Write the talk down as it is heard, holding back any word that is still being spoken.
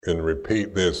and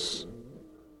repeat this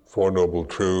Four Noble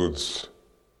Truths.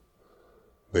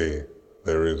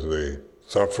 There is the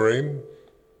suffering,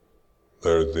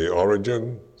 there's the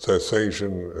origin,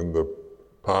 cessation, and the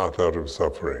path out of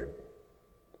suffering.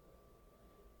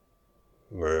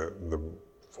 The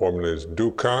formula is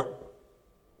Dukkha,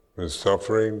 is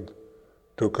suffering.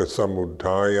 Dukkha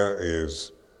samudaya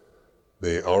is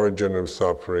the origin of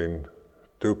suffering.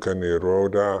 Dukkha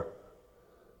nirodha,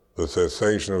 the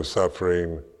cessation of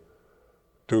suffering.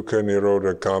 Dukkha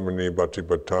nirodha kamini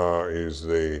bhatipata is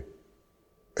the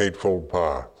Eightfold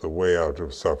Path, the way out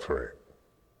of suffering.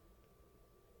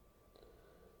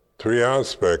 3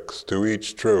 aspects to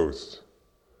each truth,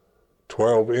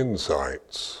 12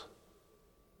 insights.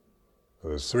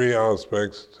 There's 3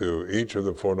 aspects to each of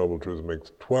the Four Noble Truths,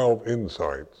 makes 12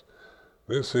 insights.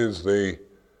 This is the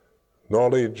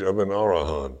knowledge of an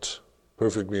arahant,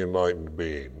 perfectly enlightened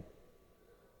being.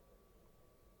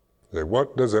 So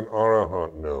what does an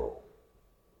arahant know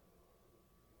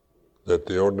that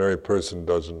the ordinary person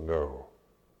doesn't know?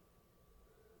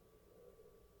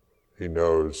 He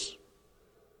knows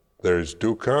there is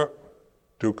dukkha.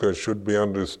 Dukkha should be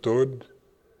understood.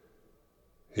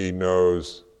 He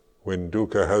knows when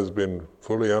dukkha has been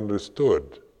fully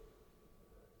understood.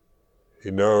 He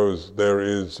knows there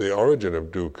is the origin of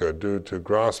dukkha due to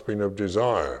grasping of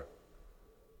desire.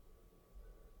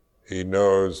 He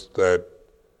knows that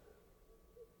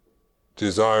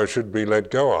desire should be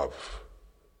let go of,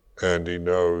 and he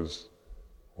knows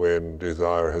when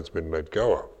desire has been let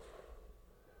go of.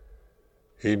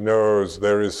 He knows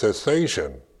there is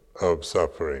cessation of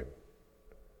suffering,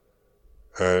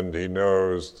 and he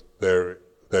knows that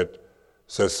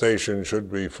cessation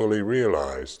should be fully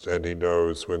realized, and he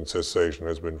knows when cessation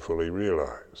has been fully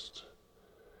realized.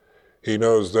 He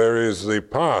knows there is the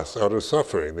path out of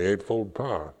suffering, the Eightfold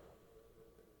Path,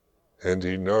 and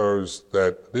he knows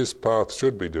that this path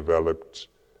should be developed,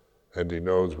 and he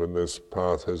knows when this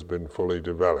path has been fully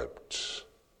developed.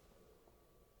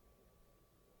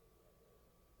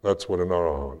 That's what an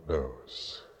arahant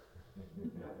knows.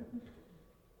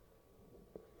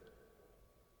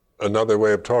 Another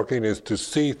way of talking is to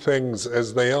see things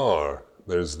as they are.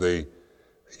 There's the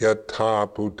yatha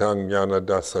bhutang jnana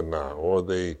dasana, or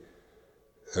the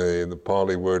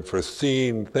Pali word for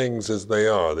seeing things as they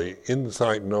are, the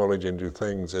insight knowledge into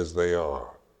things as they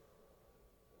are.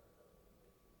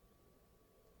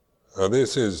 Now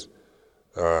this is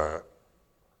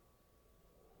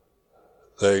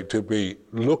to be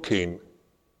looking,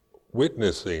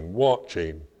 witnessing,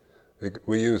 watching.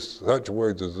 We use such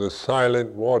words as the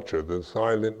silent watcher, the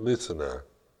silent listener.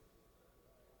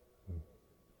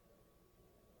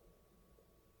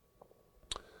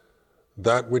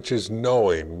 That which is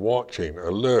knowing, watching,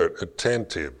 alert,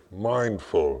 attentive,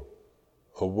 mindful,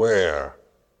 aware.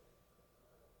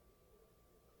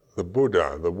 The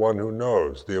Buddha, the one who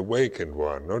knows, the awakened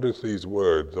one. Notice these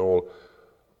words all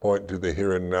point to the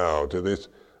here and now, to this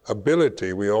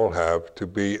ability we all have to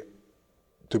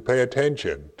pay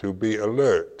attention, to be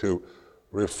alert, to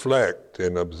reflect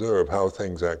and observe how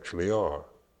things actually are.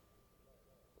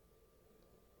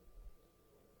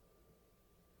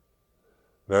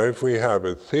 Now if we have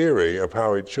a theory of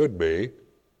how it should be,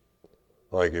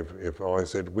 like if I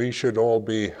said we should all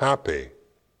be happy,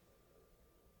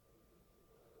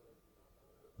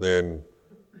 then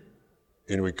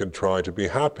we can try to be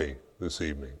happy this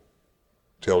evening.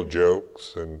 Tell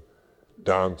jokes and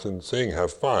dance and sing,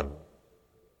 have fun,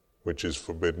 which is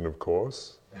forbidden, of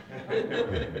course.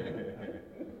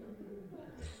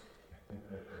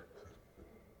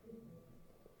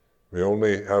 We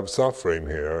only have suffering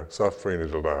here. Suffering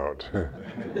is allowed.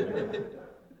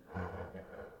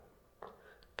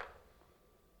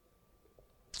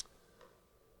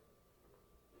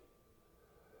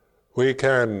 We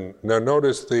can now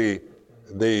notice the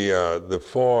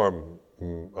form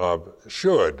of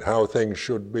should, how things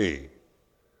should be,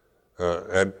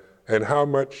 and how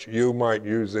much you might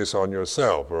use this on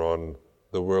yourself or on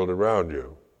the world around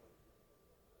you.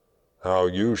 How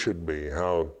you should be,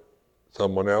 how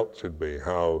someone else should be,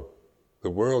 how the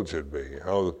world should be,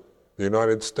 how the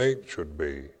United States should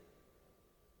be.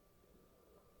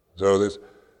 So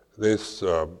this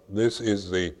is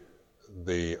the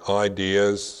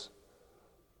ideas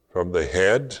from the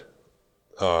head.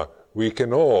 We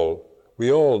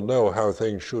all know how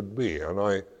things should be, and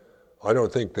I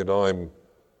don't think that I'm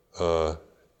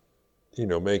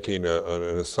making an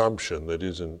assumption that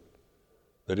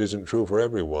isn't true for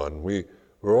everyone.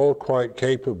 We're all quite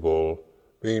capable,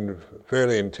 being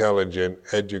fairly intelligent,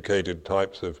 educated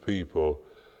types of people,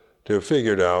 to have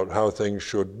figured out how things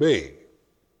should be.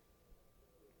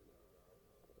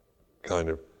 Kind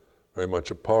of very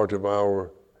much a part of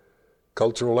our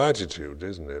cultural attitude,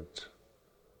 isn't it?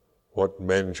 What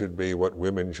men should be, what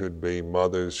women should be,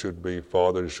 mothers should be,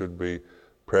 fathers should be,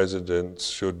 presidents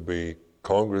should be,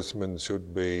 congressmen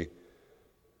should be,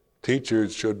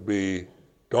 teachers should be,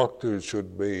 doctors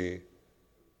should be,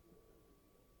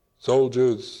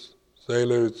 soldiers,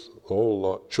 sailors, the whole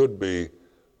lot should be.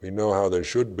 We know how there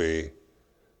should be.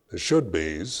 The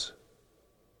should-bes.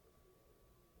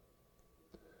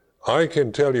 I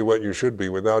can tell you what you should be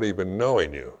without even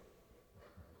knowing you.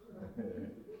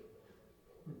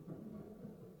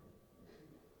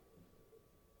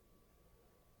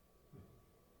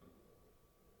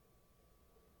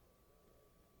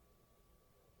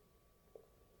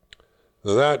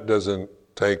 That doesn't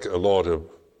take a lot of,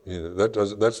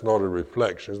 that's not a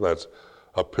reflection, that's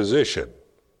a position.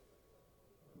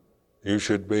 You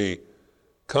should be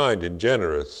kind and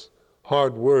generous,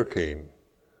 hardworking.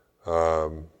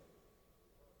 You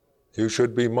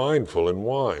should be mindful and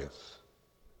wise.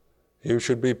 You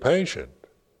should be patient.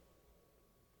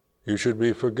 You should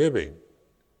be forgiving.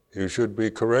 You should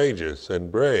be courageous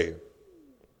and brave.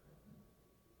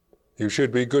 You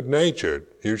should be good-natured.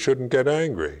 You shouldn't get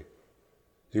angry.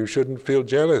 You shouldn't feel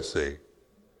jealousy.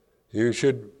 You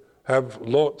should have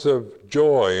lots of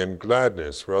joy and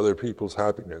gladness for other people's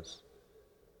happiness.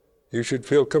 You should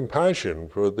feel compassion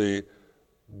for the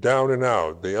down and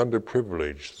out, the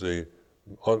underprivileged, the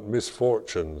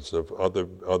misfortunes of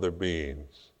other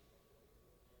beings.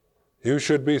 You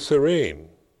should be serene.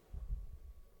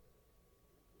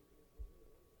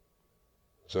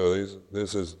 So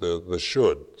this is the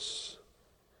shoulds.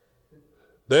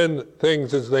 Then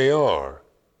things as they are.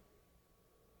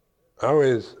 How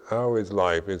is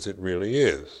life as it really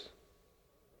is?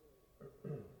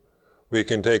 We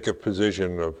can take a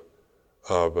position of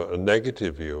a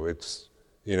negative view. It's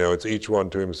each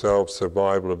one to himself,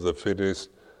 survival of the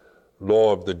fittest,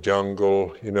 law of the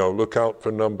jungle, look out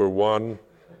for number one.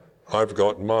 I've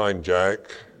got mine,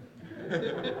 Jack.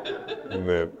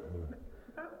 And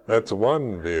that's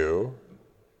one view.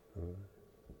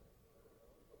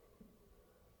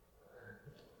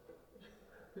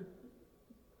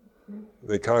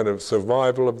 The kind of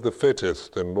survival of the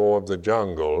fittest and law of the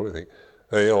jungle.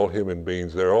 They're all human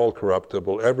beings, they're all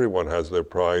corruptible, everyone has their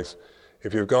price.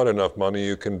 If you've got enough money,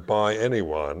 you can buy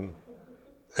anyone.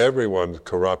 Everyone's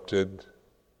corrupted.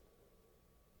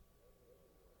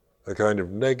 A kind of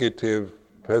negative,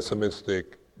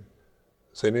 pessimistic,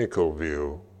 cynical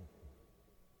view.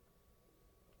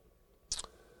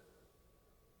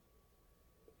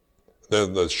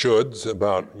 Then the shoulds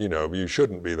about, you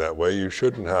shouldn't be that way, you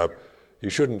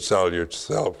shouldn't sell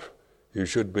yourself. You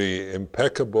should be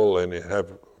impeccable and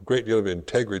have a great deal of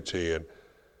integrity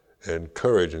and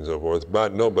courage and so forth,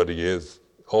 but nobody is.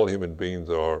 All human beings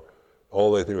are.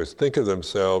 All they do is think of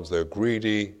themselves, they're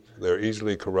greedy, they're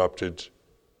easily corrupted.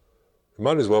 You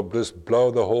might as well just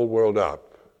blow the whole world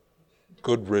up.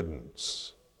 Good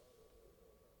riddance.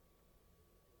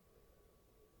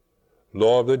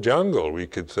 Law of the jungle, we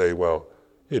could say, well,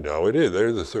 it is.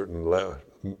 There's a certain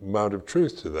amount of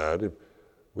truth to that. If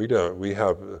we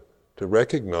have to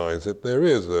recognize that there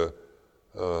is a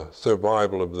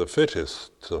survival of the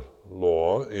fittest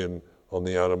law on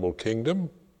the animal kingdom.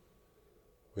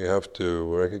 We have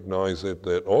to recognize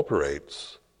that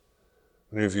operates.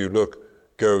 And if you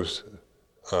go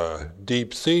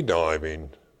deep sea diving,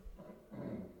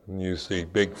 and you see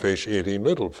big fish eating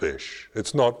little fish,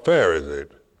 it's not fair, is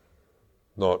it?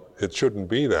 It shouldn't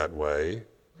be that way.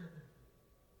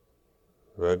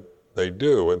 But they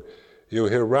do, and you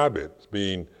hear rabbits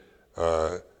being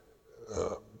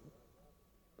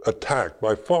attacked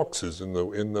by foxes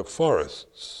in the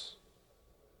forests,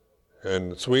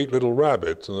 and sweet little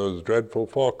rabbits and those dreadful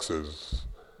foxes,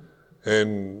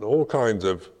 and all kinds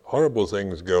of horrible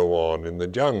things go on in the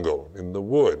jungle, in the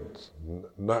woods,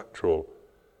 natural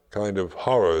kind of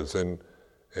horrors and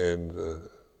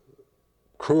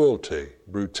cruelty,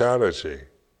 brutality.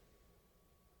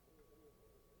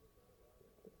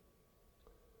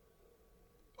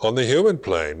 On the human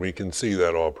plane, we can see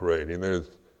that operating.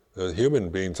 Human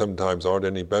beings sometimes aren't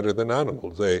any better than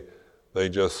animals. They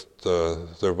just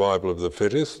survival of the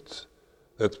fittest.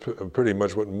 That's pretty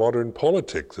much what modern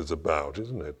politics is about,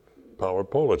 isn't it? Power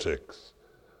politics.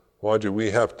 Why do we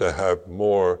have to have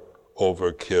more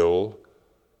overkill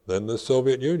than the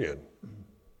Soviet Union?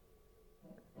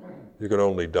 You can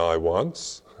only die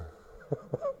once. You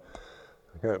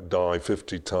can't die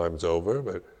 50 times over,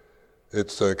 but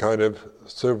it's a kind of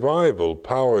survival,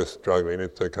 power struggling.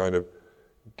 It's a kind of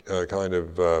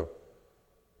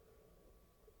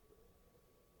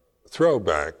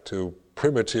throwback to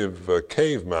primitive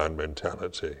caveman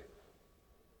mentality.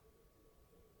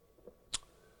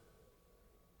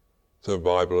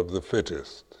 survival of the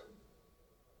fittest.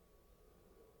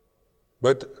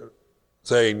 But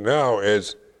say now,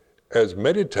 as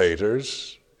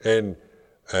meditators and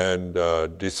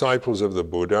disciples of the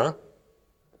Buddha,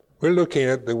 we're looking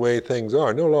at the way things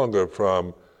are, no longer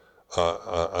from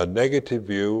a negative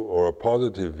view or a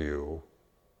positive view.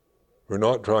 We're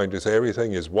not trying to say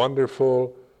everything is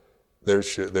wonderful,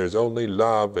 there's only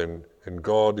love, and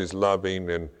God is loving,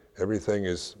 and everything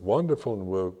is wonderful, and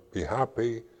we'll be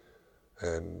happy,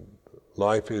 and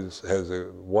life has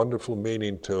a wonderful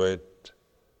meaning to it.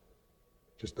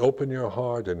 Just open your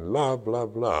heart and love,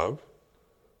 love, love.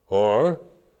 Or,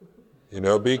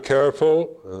 be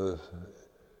careful.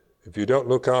 If you don't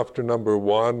look after number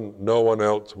one, no one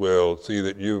else will see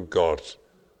that you've got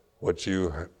what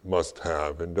you must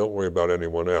have, and don't worry about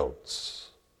anyone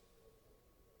else.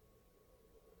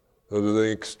 Those are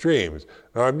the extremes.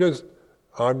 Now I'm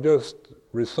just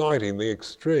reciting the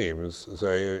extremes,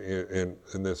 say,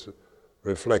 in this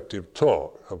reflective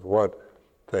talk of what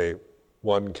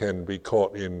one can be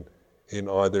caught in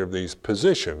either of these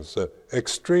positions. The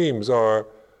extremes are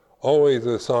always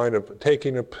a sign of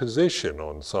taking a position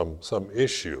on some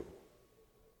issue,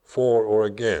 for or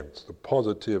against, a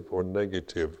positive or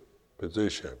negative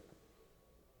position.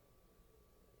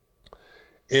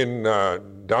 In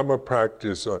Dhamma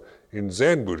practice, in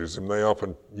Zen Buddhism, they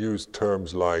often use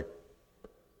terms like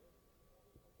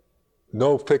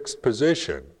no fixed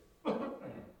position,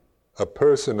 a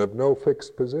person of no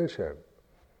fixed position.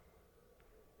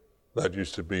 That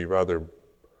used to be rather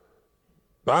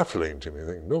baffling to me.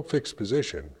 Think, no fixed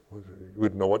position. You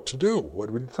wouldn't know what to do.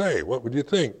 What would you say? What would you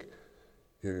think?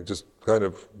 You're just kind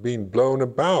of being blown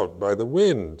about by the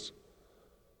winds.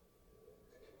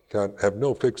 You can't have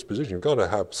no fixed position. You've got to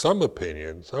have some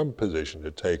opinion, some position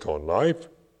to take on life.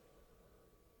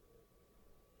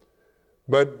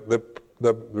 But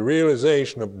the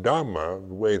realization of Dhamma,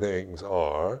 the way things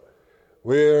are,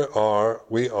 we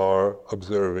are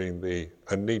observing the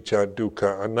Anicca,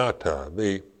 Dukkha, Anatta,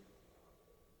 the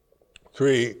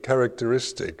three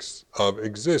characteristics of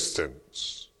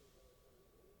existence.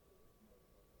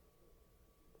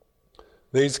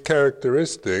 These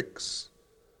characteristics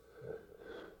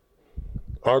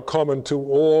are common to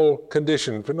all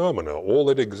conditioned phenomena, all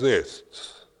that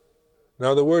exists.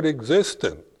 Now the word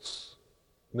existence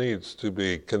needs to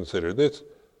be considered.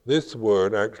 This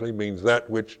word actually means that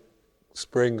which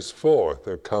springs forth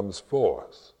or comes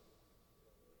forth.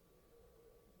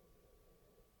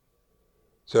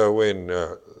 So when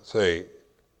a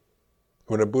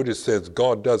Buddhist says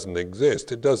God doesn't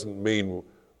exist, it doesn't mean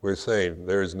we're saying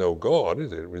there is no God,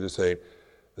 is it? We're just saying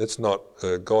that's not,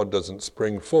 God doesn't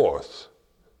spring forth.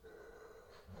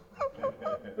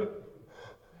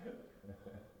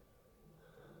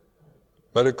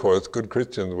 But of course, good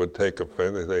Christians would take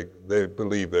offense. They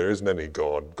believe there isn't any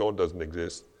God. God doesn't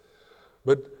exist.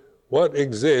 But what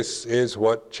exists is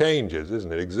what changes,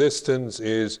 isn't it? Existence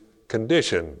is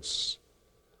conditions.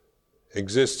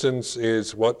 Existence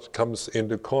is what comes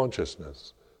into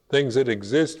consciousness. Things that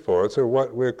exist for us are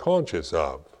what we're conscious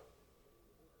of.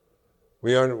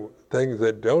 Things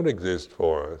that don't exist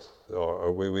for us,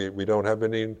 or we don't have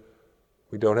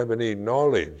any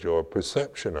knowledge or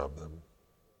perception of them.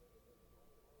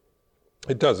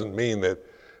 It doesn't mean that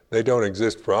they don't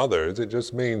exist for others. It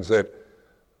just means that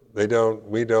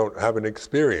we haven't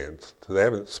experienced. They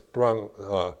haven't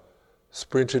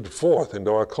sprinted forth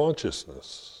into our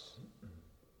consciousness.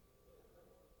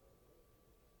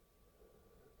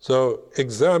 So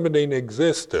examining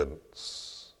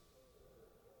existence,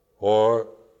 or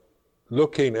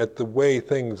looking at the way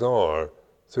things are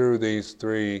through these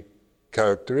three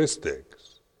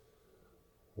characteristics,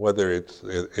 whether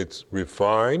it's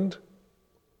refined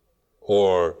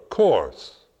or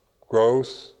coarse,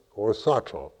 gross or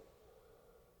subtle,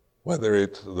 whether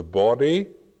it's the body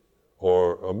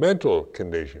or a mental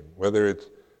condition, whether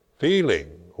it's feeling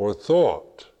or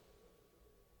thought,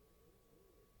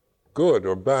 good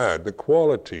or bad, the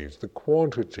qualities, the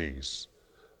quantities,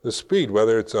 the speed,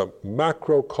 whether it's a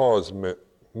macrocosm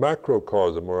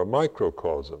or a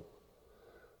microcosm,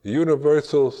 the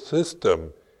universal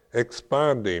system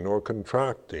expanding or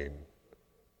contracting,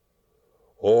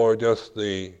 or just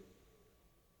the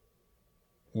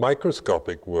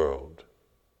microscopic world,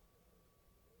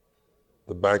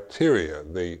 the bacteria,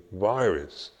 the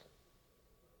virus,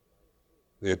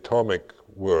 the atomic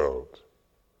world.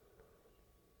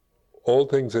 All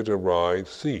things that arise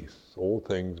cease, all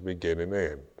things begin and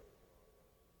end.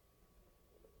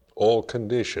 All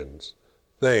conditions,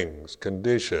 things,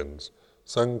 conditions,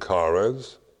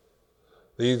 sankharas,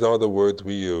 these are the words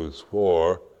we use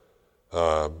for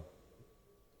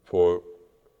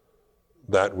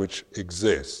that which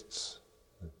exists.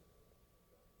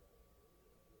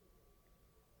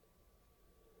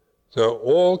 So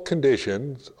all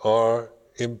conditions are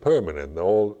impermanent,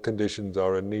 all conditions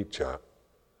are anicca.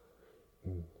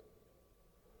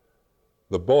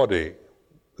 The body,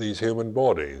 these human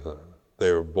bodies, they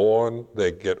are born,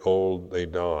 they get old, they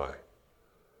die.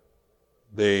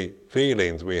 The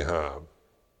feelings we have,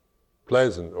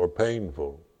 pleasant or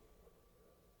painful,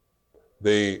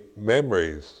 the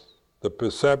memories, the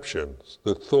perceptions,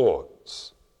 the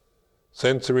thoughts,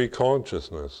 sensory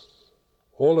consciousness,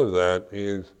 all of that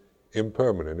is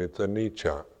impermanent, it's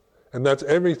anicca. And that's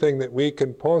everything that we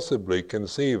can possibly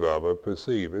conceive of or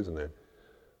perceive, isn't it?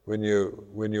 When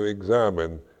you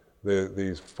examine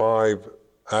these 5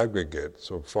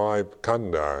 aggregates or 5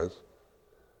 khandhas,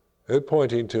 they're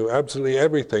pointing to absolutely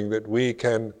everything that we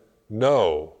can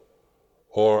know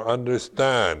or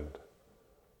understand,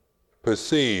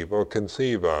 perceive or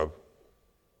conceive of.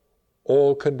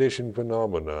 All conditioned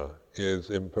phenomena is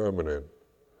impermanent.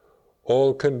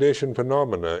 All conditioned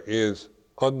phenomena is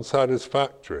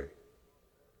unsatisfactory.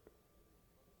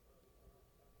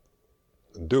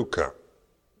 Dukkha.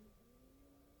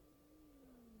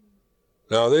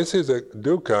 Now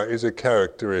dukkha is a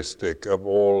characteristic of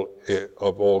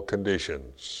all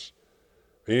conditions,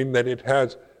 meaning that it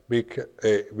has,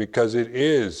 because it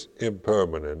is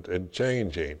impermanent and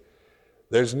changing,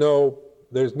 there's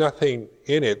nothing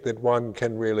in it that one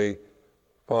can really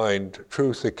find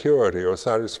true security or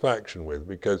satisfaction with,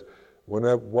 because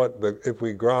if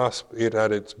we grasp it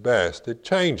at its best, it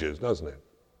changes, doesn't it?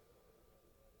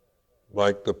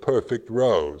 Like the perfect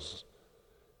rose,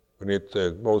 when it's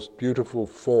the most beautiful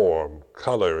form,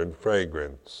 color, and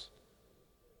fragrance.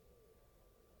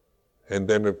 And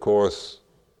then, of course,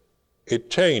 it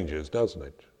changes, doesn't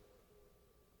it?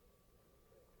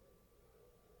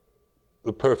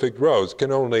 The perfect rose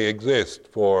can only exist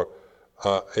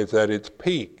it's at its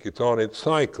peak, it's on its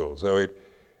cycle. So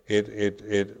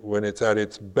when it's at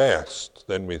its best,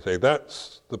 then we say,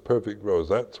 that's the perfect rose,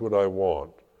 that's what I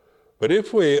want. But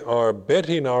if we are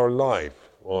betting our life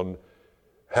on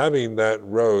having that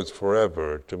rose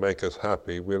forever to make us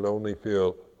happy, we'll only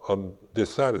feel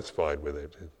dissatisfied with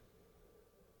it.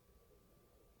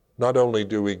 Not only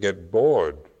do we get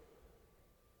bored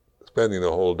spending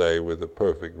the whole day with the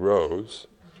perfect rose,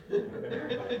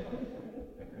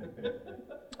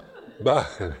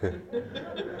 but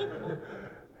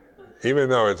even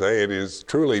though it is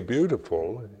truly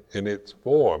beautiful in its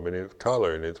form, in its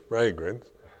color, in its fragrance,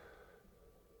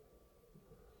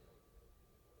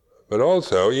 but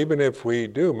also, even if we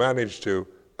do manage to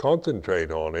concentrate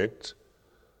on it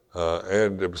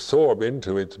and absorb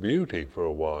into its beauty for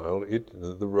a while,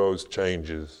 the rose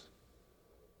changes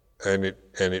and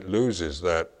it loses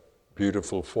that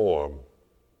beautiful form,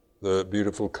 the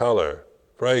beautiful color,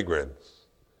 fragrance.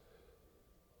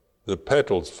 The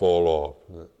petals fall off,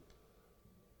 it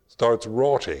starts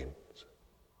rotting.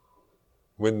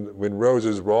 When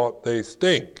roses rot, they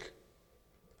stink.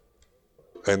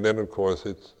 And then, of course,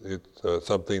 it's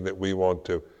something that we want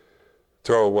to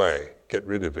throw away, get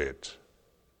rid of it.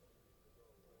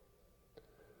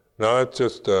 Now that's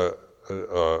just a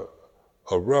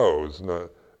rose.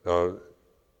 Now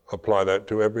apply that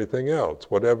to everything else,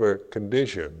 whatever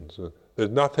conditions. There's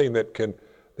nothing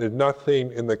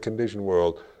in the conditioned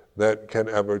world that can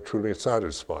ever truly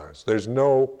satisfy us. There's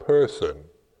no person,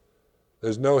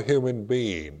 there's no human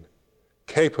being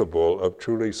capable of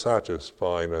truly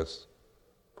satisfying us,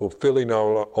 fulfilling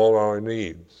all our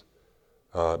needs,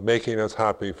 making us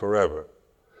happy forever.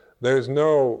 There's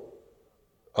no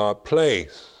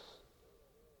place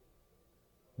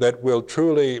that will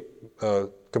truly,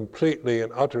 completely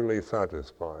and utterly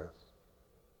satisfy us.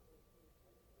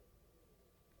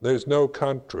 There's no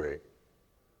country,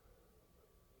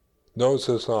 no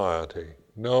society,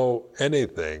 no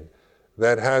anything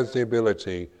that has the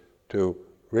ability to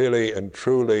really and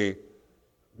truly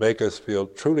make us feel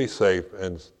truly safe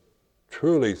and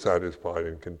truly satisfied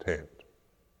and content.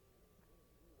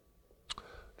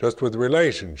 Just with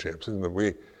relationships, isn't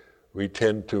it? We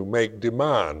tend to make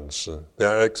demands,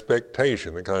 that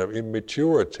expectation, the kind of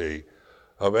immaturity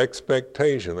of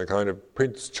expectation, the kind of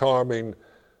Prince Charming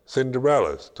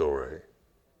Cinderella story.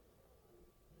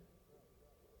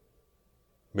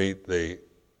 Meet the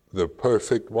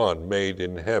perfect one made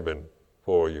in heaven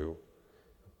for you,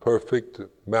 perfect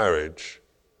marriage.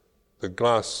 The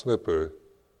glass slipper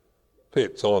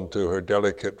fits onto her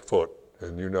delicate foot,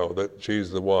 and you know that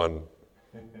she's the one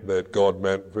that God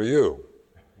meant for you.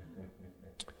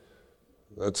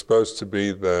 That's supposed to be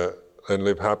and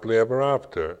live happily ever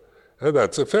after. And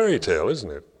that's a fairy tale, isn't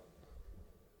it?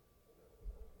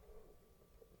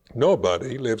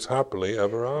 Nobody lives happily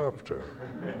ever after.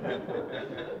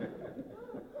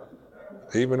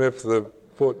 Even if the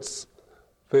foot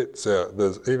fits,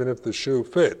 even if the shoe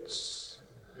fits.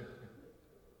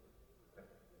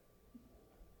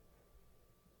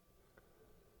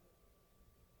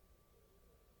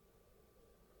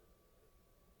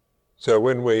 So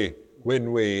when we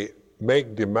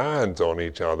make demands on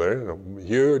each other,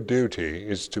 your duty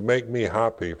is to make me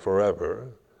happy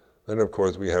forever, then of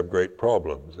course we have great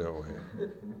problems, don't we?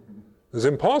 It's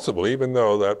impossible, even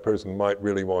though that person might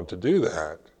really want to do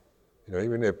that. You know,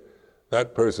 even if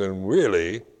that person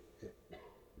really,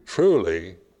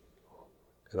 truly,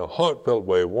 in a heartfelt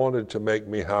way, wanted to make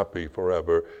me happy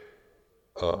forever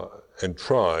and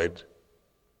tried,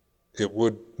 it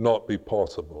would not be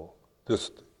possible.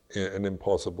 Just an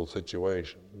impossible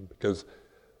situation, because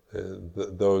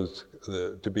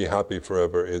to be happy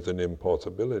forever is an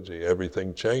impossibility.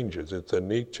 Everything changes. It's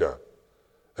anicca.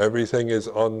 Everything is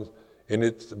in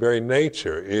its very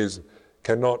nature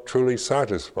cannot truly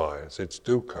satisfy us. It's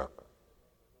dukkha.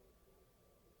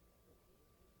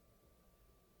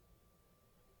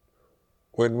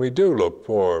 When we do look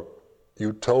for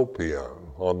utopia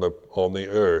on the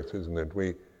earth, isn't it?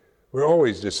 We're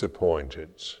always disappointed.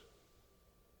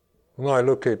 When I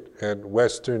look at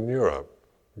Western Europe,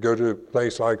 go to a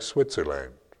place like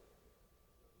Switzerland.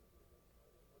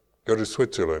 Go to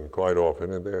Switzerland quite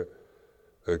often, and they're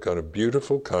a kind of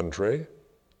beautiful country,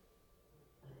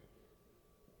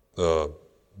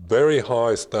 very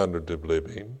high standard of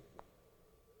living,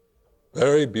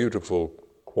 very beautiful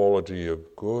quality of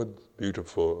goods,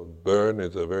 beautiful. Bern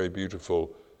is a very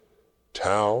beautiful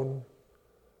town.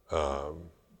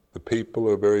 The people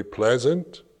are very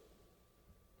pleasant.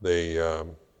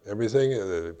 Everything,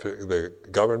 the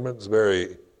government's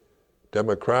very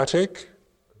democratic.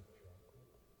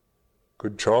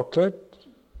 Good chocolate,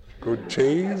 good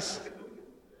cheese,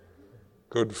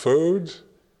 good food,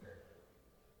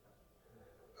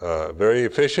 very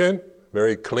efficient,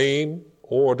 very clean,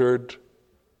 ordered.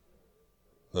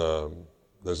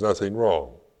 There's nothing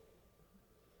wrong,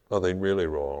 nothing really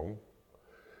wrong.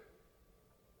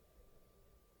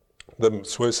 The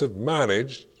Swiss have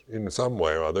managed, in some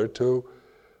way or other, to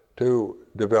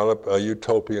develop a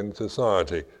utopian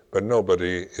society, but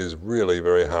nobody is really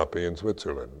very happy in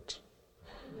Switzerland.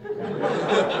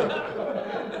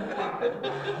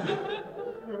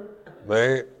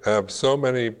 They have so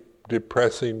many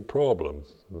depressing problems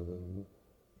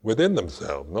within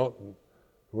themselves, not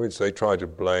which they try to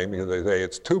blame because they say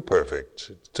it's too perfect,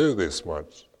 it's too this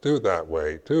much, too that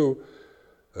way, too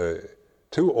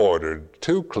ordered,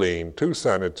 too clean, too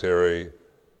sanitary,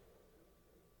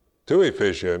 too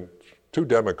efficient, too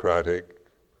democratic,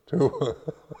 too.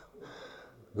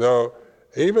 So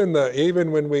even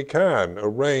when we can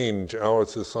arrange our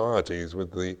societies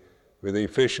with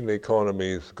efficient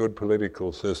economies, good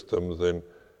political systems,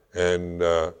 and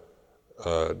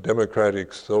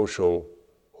democratic social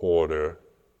order,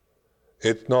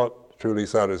 it's not truly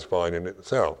satisfying in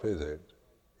itself, is it?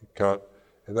 You can't,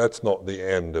 and that's not the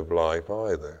end of life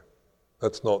either.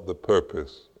 That's not the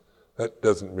purpose. That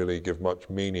doesn't really give much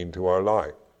meaning to our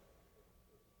life.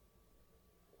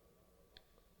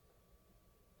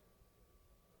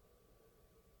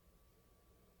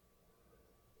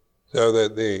 So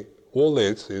that all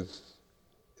this is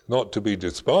not to be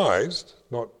despised,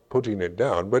 not putting it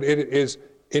down, but it is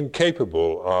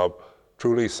incapable of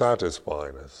truly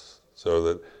satisfying us. So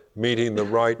that meeting the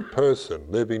right person,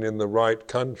 living in the right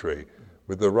country,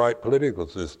 with the right political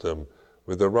system,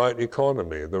 with the right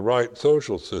economy, the right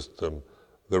social system,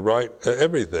 the right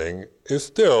everything is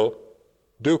still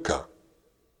dukkha.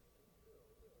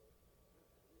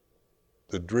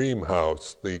 The dream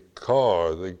house, the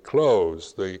car, the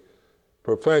clothes, the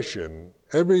profession,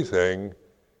 everything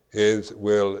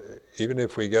will, even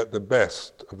if we get the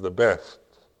best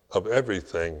of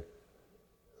everything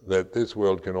that this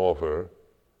world can offer,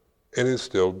 it is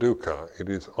still dukkha. It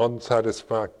is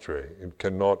unsatisfactory. It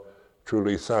cannot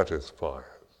truly satisfy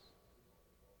us.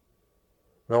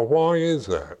 Now, why is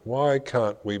that? Why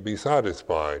can't we be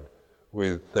satisfied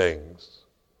with things?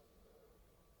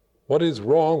 What is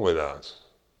wrong with us?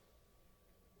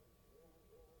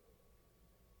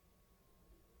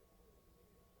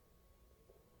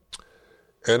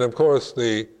 And of course,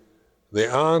 the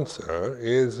answer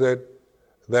is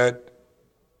that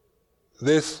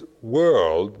this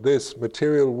world, this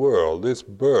material world, this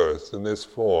birth in this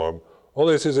form, all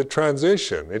this is a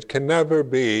transition. It can never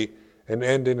be an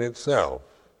end in itself.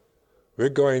 We're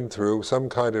going through some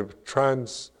kind of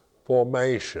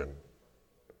transformation.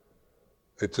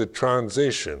 It's a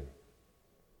transition.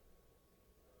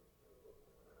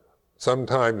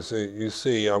 sometimes you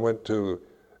see, I went to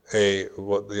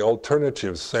the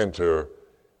alternative centre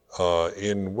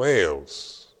in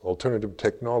Wales, Alternative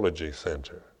Technology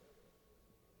Centre.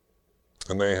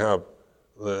 And they have,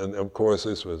 and of course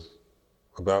this was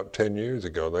about 10 years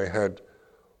ago, they had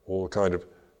all kind of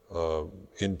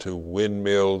into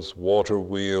windmills, water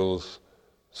wheels,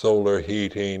 solar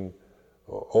heating,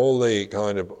 all the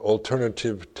kind of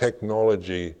alternative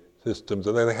technology systems.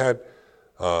 And then they had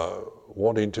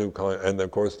and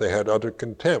of course they had utter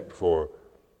contempt for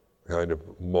kind of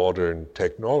modern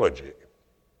technology.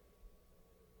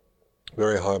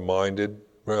 Very high-minded,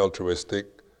 very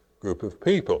altruistic group of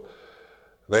people.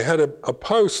 They had a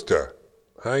poster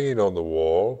hanging on the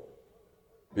wall,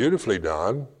 beautifully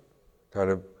done, kind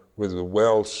of with the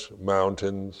Welsh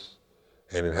mountains,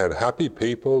 and it had happy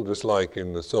people, just like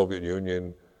in the Soviet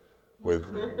Union, with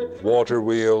water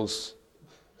wheels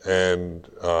and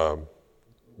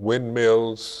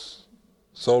windmills,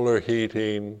 solar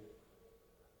heating,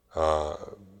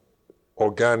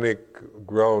 organic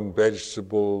grown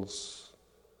vegetables,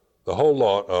 the whole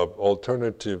lot of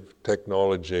alternative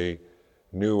technology,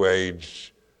 New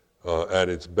Age at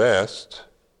its best.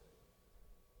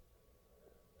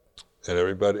 And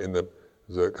everybody in the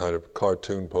kind of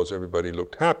cartoon pose, everybody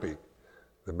looked happy.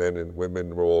 The men and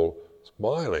women were all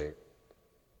smiling.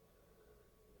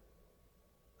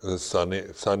 It was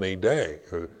a sunny day,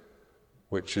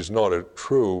 which is not a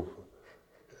true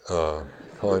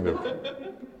kind of,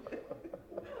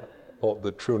 not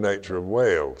the true nature of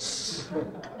Wales.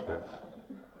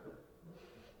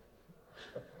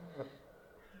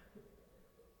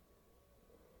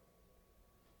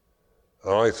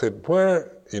 And I said,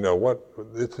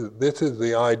 this is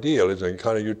the ideal, isn't it?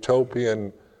 Kind of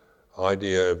utopian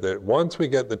idea that once we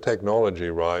get the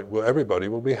technology right, well, everybody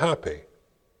will be happy.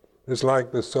 It's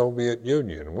like the Soviet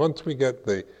Union. Once we get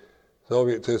the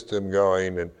Soviet system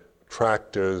going and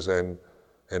tractors and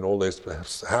all this,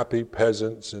 happy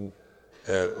peasants and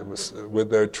with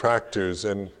their tractors,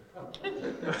 and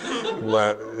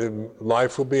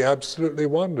life will be absolutely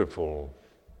wonderful,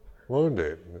 won't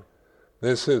it?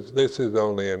 This is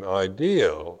only an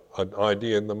idea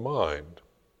in the mind.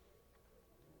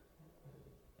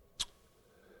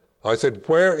 I said,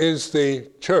 where is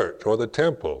the church or the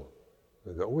temple?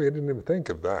 They said, we didn't even think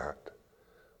of that.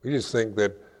 We just think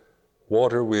that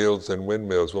water wheels and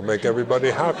windmills will make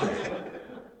everybody happy.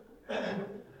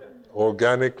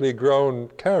 Organically grown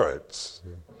carrots.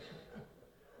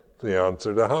 The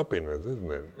answer to happiness,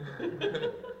 isn't it?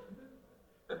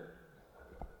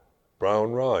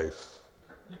 Brown rice.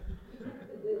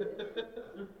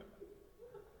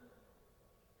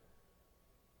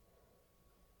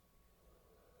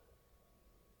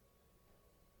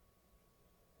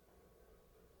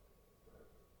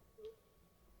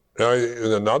 Now,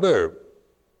 another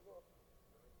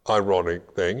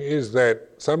ironic thing is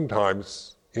that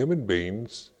sometimes human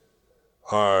beings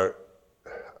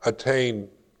attain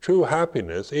true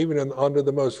happiness even under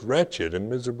the most wretched and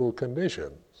miserable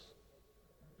conditions.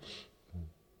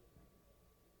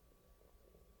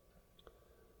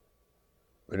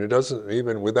 And it doesn't,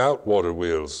 even without water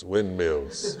wheels,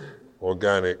 windmills,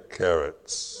 organic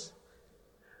carrots,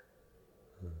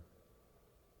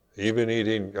 even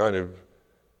eating kind of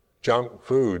junk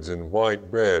foods and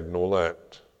white bread and all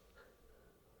that,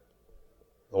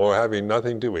 or having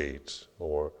nothing to eat,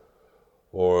 or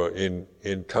in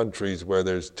countries where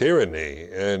there's tyranny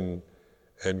and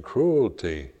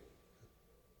cruelty,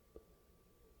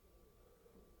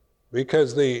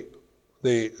 because the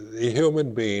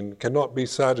human being cannot be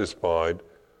satisfied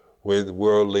with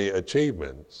worldly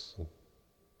achievements,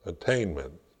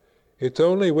 attainment. It's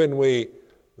only when we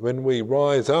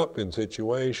rise up in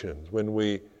situations, when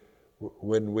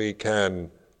we can,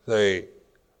 say,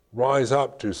 rise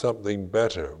up to something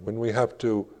better, when we have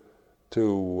to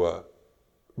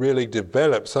really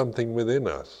develop something within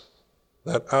us,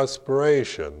 that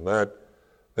aspiration, that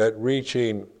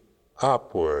reaching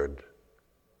upward,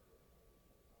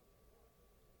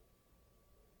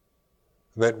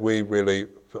 that we really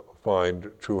find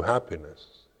true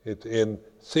happiness. It's in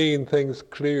seeing things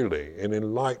clearly, in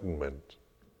enlightenment,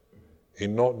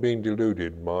 in not being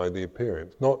deluded by the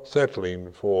appearance, not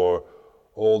settling for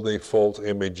all the false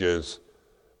images,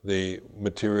 the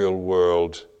material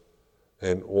world,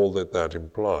 and all that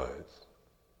implies.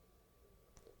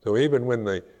 So even when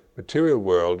the material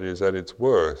world is at its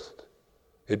worst,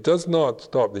 it does not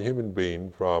stop the human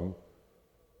being from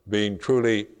being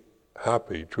truly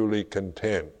happy, truly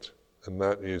content, and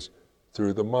that is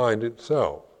through the mind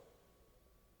itself.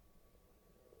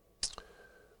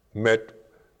 Met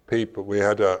people, we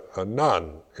had a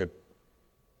nun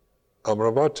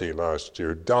Amaravati last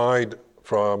year, died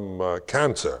from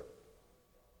cancer,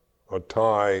 a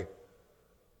Thai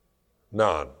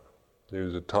nun. She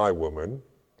was a Thai woman,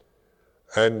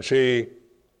 and she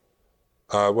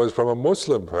was from a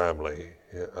Muslim family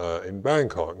in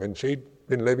Bangkok, and she'd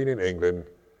been living in England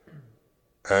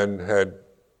and had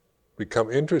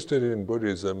become interested in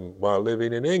Buddhism while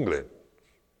living in England.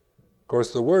 Of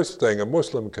course, the worst thing a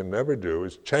Muslim can never do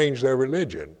is change their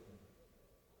religion.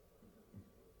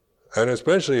 And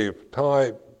especially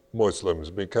Thai Muslims,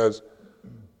 because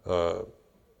they're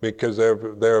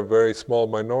a very small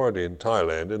minority in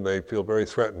Thailand, and they feel very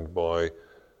threatened by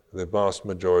the vast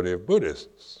majority of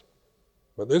Buddhists.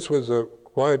 But this was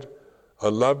quite a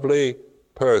lovely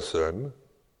person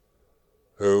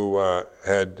who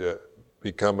had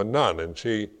become a nun, and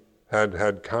she had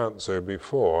had cancer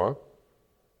before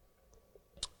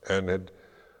and had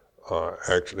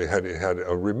actually had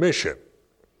a remission.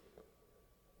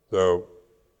 So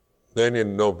then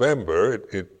in November,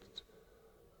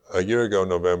 a year ago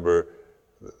November,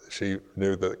 she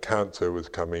knew that cancer was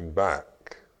coming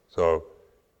back. So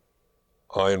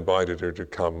I invited her to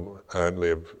come and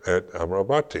live at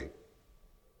Amaravati.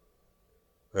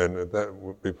 And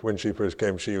when she first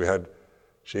came,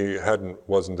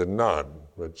 wasn't a nun,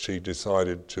 but she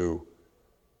decided to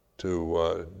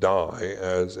die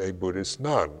as a Buddhist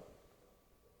nun.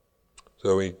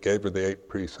 So he gave her the 8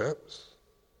 precepts,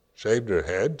 shaved her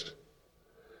head,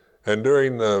 and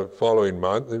during the following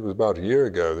month, it was about a year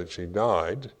ago that she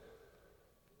died,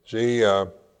 she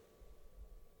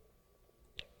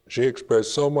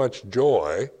expressed so much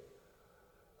joy.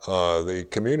 The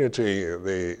community,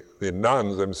 the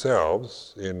nuns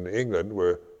themselves in England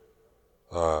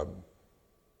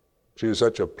she was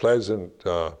such a pleasant,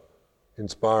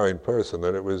 inspiring person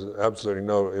that it was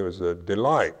it was a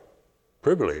delight,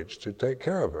 privilege to take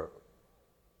care of her.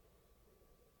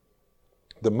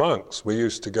 The monks, we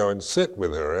used to go and sit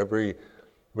with her we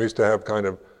used to have kind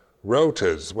of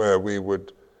rotas where we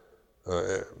would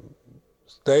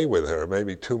stay with her,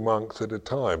 maybe 2 monks at a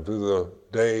time, through the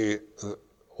day,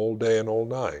 all day and all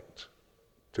night,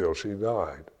 till she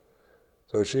died.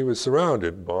 So she was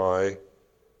surrounded by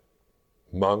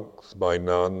monks, by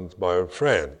nuns, by her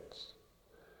friends.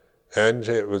 And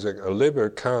it was a liver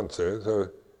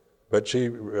cancer, but she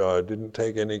didn't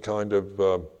take any kind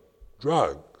of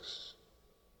drugs.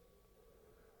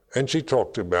 And she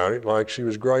talked about it like she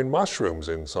was growing mushrooms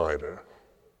inside her.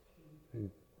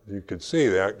 You could see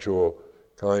the actual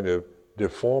kind of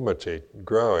deformity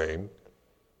growing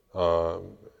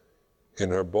in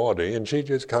her body, and she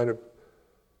just kind of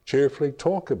cheerfully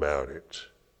talked about it.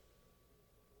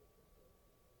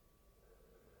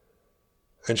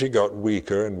 And she got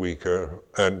weaker and weaker,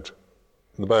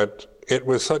 but it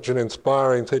was such an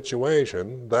inspiring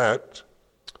situation that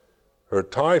her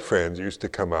Thai friends used to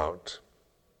come out,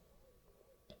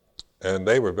 and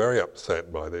they were very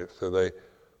upset by this. So they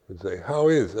would say, "How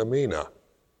is Amina?"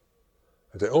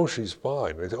 I said, "Oh, she's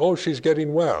fine." They said, "Oh, she's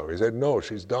getting well." He said, "No,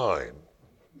 she's dying."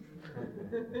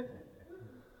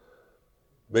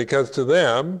 Because to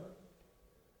them,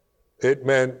 it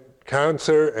meant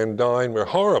cancer and dying were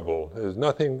horrible. There's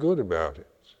nothing good about it.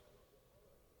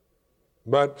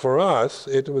 But for us,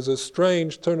 it was a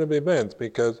strange turn of events,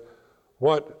 because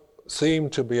what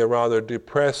seemed to be a rather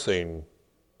depressing,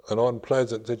 an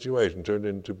unpleasant situation turned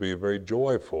into to be a very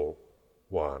joyful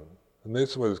one. And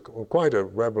this was quite a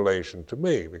revelation to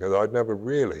me, because I'd never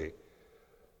really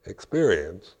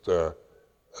experienced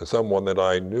someone that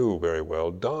I knew very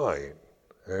well dying.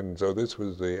 And so this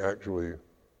was actually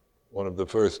one of the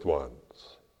first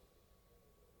ones.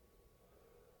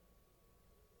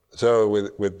 So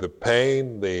with the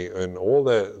pain, and all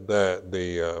that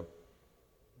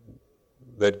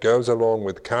goes along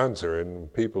with cancer in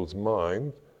people's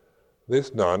minds,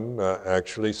 this nun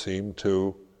actually seemed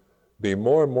to be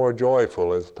more and more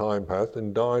joyful as time passed,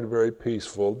 and died a very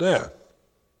peaceful death.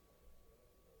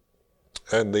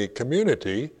 And the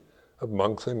community of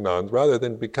monks and nuns, rather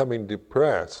than becoming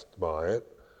depressed by it,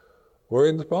 were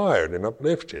inspired and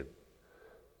uplifted.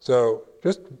 So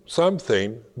just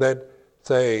something that,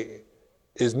 say,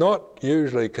 is not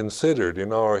usually considered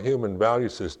in our human value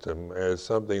system as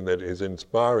something that is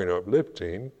inspiring or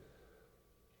uplifting,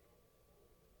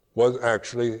 was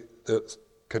actually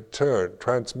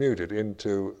transmuted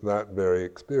into that very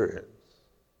experience.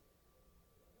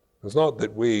 It's not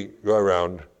that we go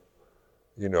around,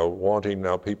 wanting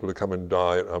now people to come and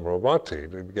die at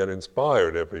Amaravati, to get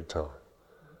inspired every time.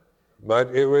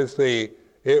 But it was the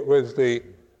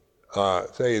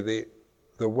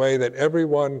way that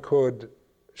everyone could,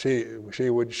 she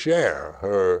would share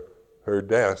her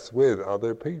death with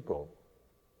other people.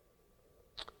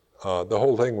 the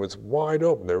whole thing was wide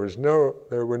open. There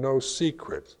were no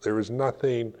secrets. There was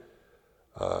nothing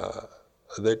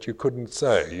that you couldn't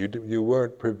say. You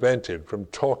weren't prevented from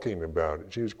talking about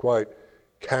it. She was quite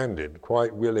candid,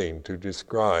 quite willing to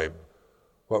describe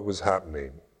what was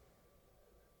happening.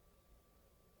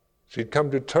 She'd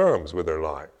come to terms with her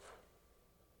life.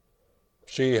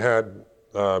 She had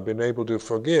been able to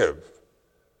forgive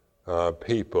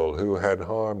people who had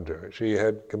harmed her. She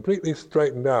had completely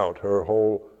straightened out her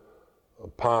whole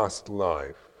past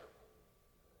life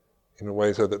in a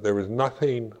way so that there was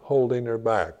nothing holding her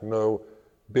back, no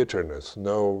bitterness,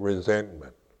 no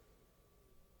resentment.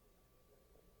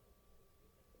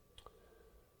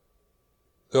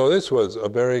 So this was a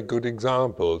very good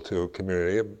example to a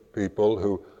community of people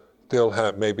who still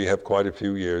maybe have quite a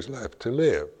few years left to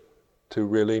live, to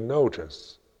really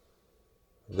notice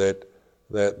that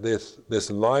this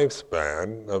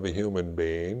lifespan of a human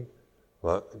being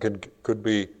could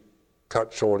be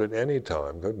cut short at any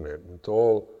time, couldn't it?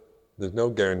 There's no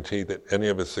guarantee that any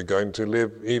of us are going to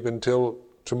live even till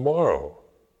tomorrow.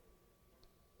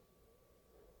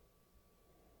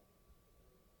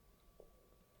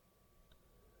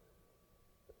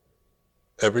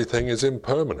 Everything is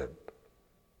impermanent.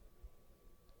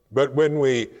 But when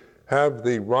we have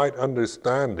the right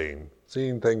understanding,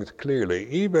 seeing things clearly,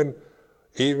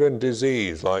 even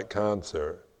disease like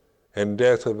cancer and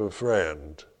death of a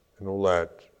friend and all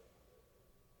that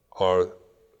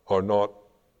are not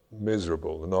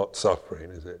miserable, they're not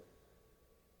suffering, is it?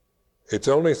 It's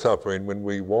only suffering when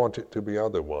we want it to be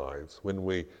otherwise, when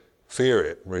we fear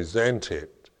it, resent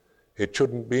it. It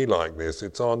shouldn't be like this,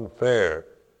 it's unfair.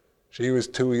 She was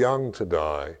too young to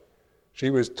die. She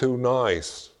was too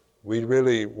nice. We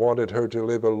really wanted her to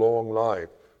live a long life.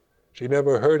 She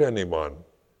never hurt anyone.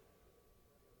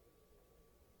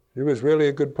 She was really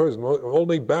a good person.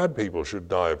 Only bad people should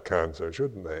die of cancer,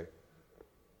 shouldn't they?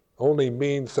 Only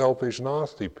mean, selfish,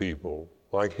 nasty people,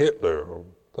 like Hitler or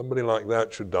somebody like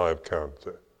that, should die of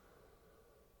cancer.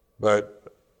 But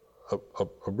a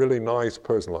really nice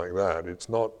person like that, it's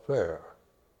not fair.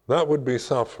 That would be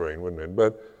suffering, wouldn't it?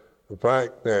 But the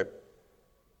fact that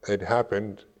it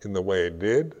happened in the way it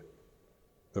did,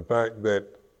 the fact that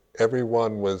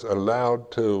everyone was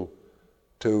allowed to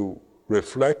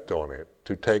reflect on it,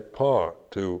 to take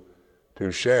part, to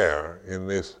share in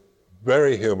this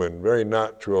very human, very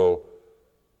natural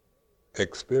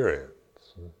experience,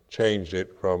 changed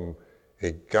it from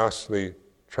a ghastly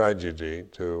tragedy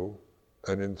to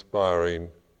an inspiring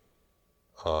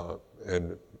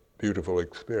and beautiful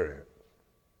experience.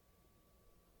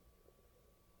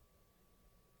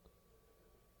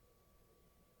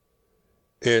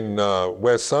 In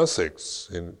West Sussex,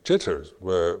 in Chitters,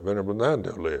 where Venerable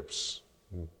Nando lives,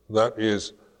 that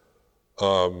is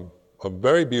a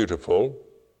very beautiful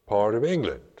part of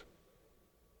England.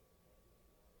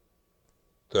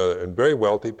 And very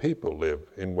wealthy people live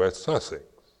in West Sussex.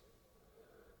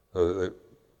 The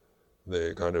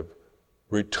kind of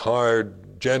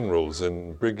retired generals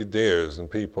and brigadiers and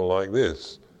people like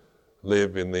this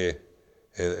live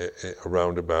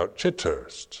around about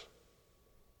Chithurst.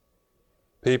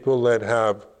 People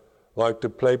that like to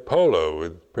play polo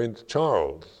with Prince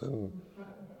Charles and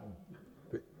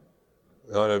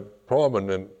kind of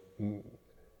prominent,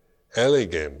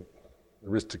 elegant,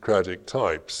 aristocratic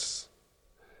types.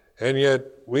 And yet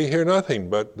we hear nothing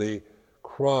but the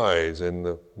cries and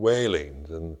the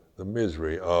wailings and the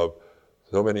misery of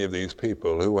so many of these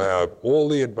people who have all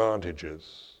the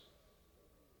advantages.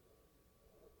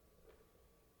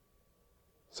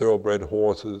 Thoroughbred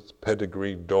horses,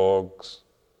 pedigreed dogs,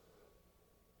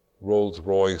 Rolls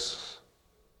Royce,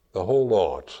 the whole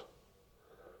lot.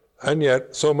 And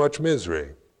yet so much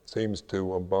misery seems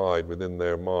to abide within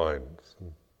their minds.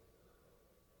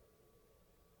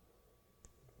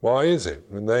 Why is it?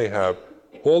 When they have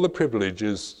all the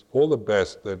privileges, all the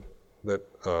best that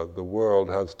the world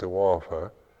has to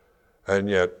offer, and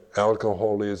yet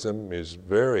alcoholism is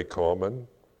very common,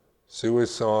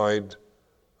 suicide,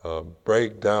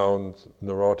 breakdowns,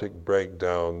 neurotic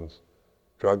breakdowns,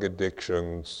 drug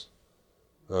addictions,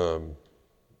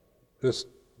 just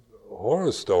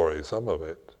horror stories, some of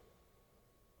it.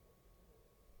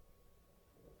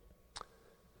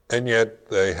 And yet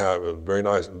they have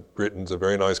Britain's a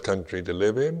very nice country to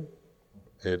live in.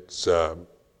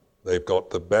 They've got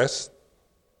the best,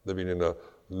 living in a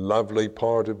lovely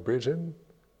part of Britain,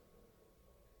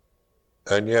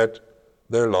 and yet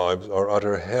their lives are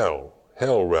utter hell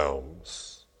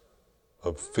realms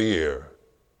of fear,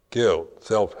 guilt,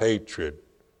 self-hatred,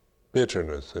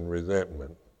 bitterness and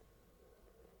resentment.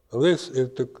 So this is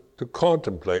to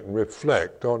contemplate and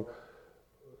reflect on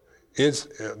is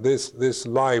this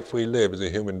life we live as a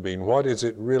human being, what is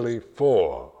it really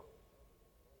for?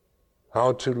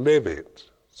 How to live it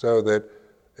so that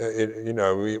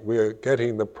we are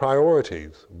getting the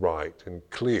priorities right and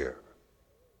clear.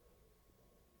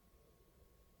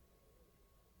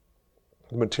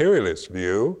 The materialist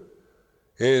view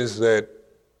is that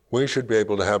we should be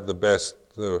able to have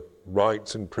the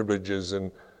rights and privileges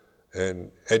and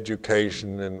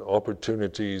education and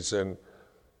opportunities and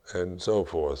so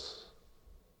forth.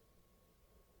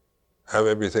 Have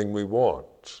everything we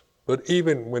want. But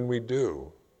even when we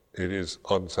do, it is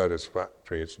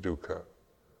unsatisfactory, it's dukkha.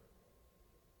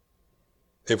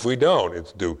 If we don't,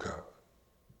 it's dukkha.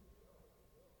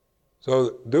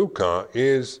 So dukkha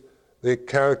is the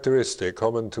characteristic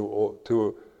common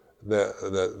to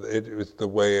it is the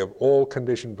way of all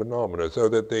conditioned phenomena, so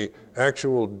that the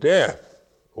actual death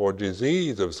or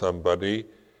disease of somebody,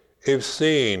 if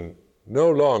seen no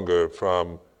longer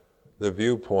from the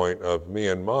viewpoint of me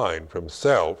and mine, from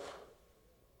self,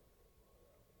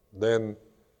 then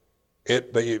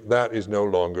that is no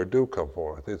longer dukkha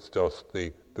for us. It's just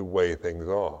the way things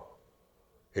are.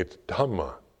 It's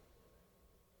Dhamma.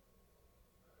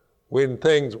 When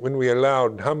we allow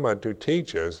Dhamma to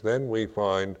teach us, then we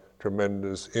find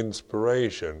tremendous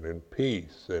inspiration and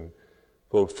peace and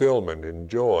fulfillment and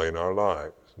joy in our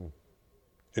lives,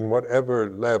 in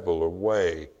whatever level or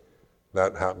way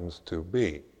that happens to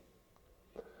be.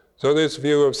 So this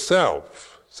view of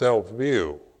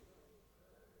self-view,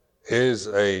 is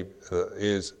a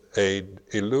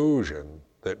illusion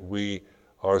that we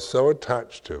are so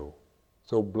attached to,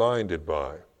 so blinded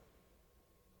by.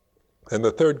 And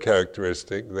the third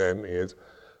characteristic then is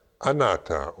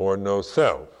anatta, or no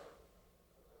self.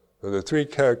 So the three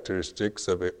characteristics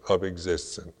of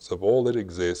existence, of all that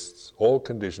exists, all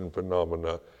conditioned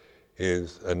phenomena,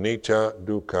 is anicca,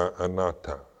 dukkha,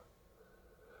 anatta.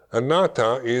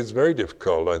 Anatta is very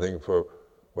difficult, I think, for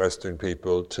Western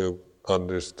people to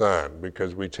understand,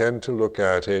 because we tend to look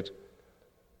at it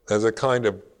as a kind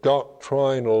of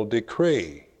doctrinal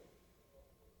decree.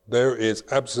 There is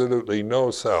absolutely no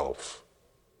self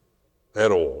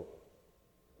at all.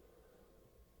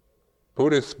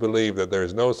 Buddhists believe that there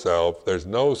is no self, there's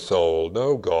no soul,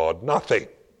 no God, nothing.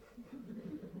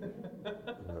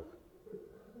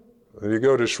 If you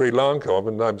go to Sri Lanka,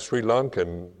 oftentimes Sri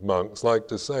Lankan monks like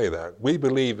to say that. We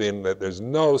believe in that there's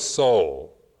no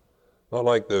soul. Not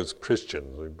like those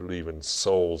Christians who believe in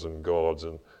souls and gods,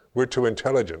 and we're too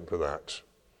intelligent for that.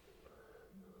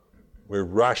 We're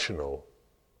rational,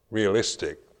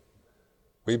 realistic.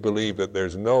 We believe that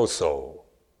there's no soul.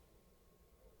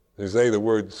 They say the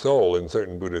word soul in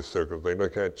certain Buddhist circles, they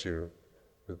look at you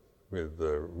with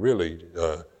really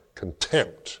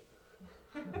contempt.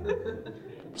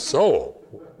 Soul?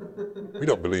 We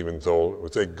don't believe in soul. We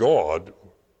say God.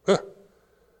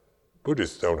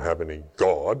 Buddhists don't have any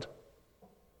God.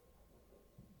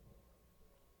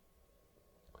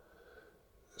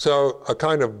 So a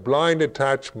kind of blind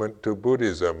attachment to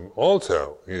Buddhism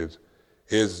also is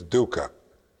dukkha.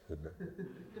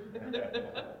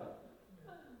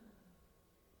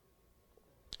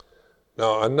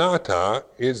 Now, anatta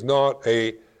is not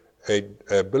a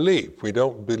belief. We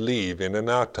don't believe in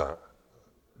anatta,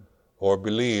 or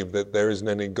believe that there isn't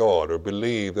any God, or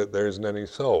believe that there isn't any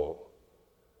soul.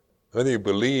 Whether you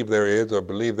believe there is or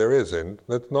believe there isn't,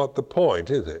 that's not the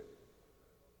point, is it?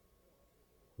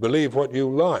 Believe what you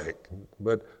like,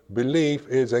 but belief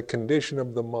is a condition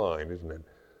of the mind, isn't it?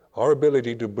 Our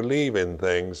ability to believe in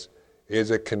things is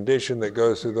a condition that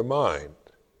goes through the mind.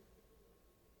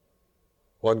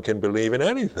 One can believe in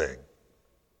anything.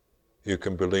 You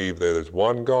can believe there's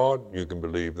one God, you can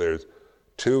believe there's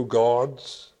two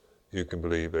gods, you can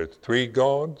believe there's 3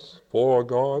 gods, 4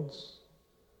 gods,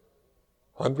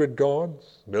 100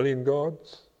 gods, 1,000,000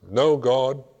 gods, no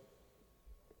God.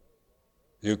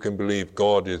 You can believe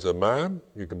God is a man,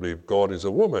 you can believe God is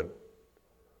a woman,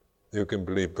 you can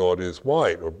believe God is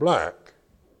white or black,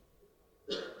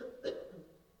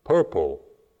 purple,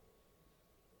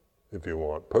 if you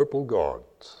want, purple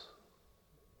gods.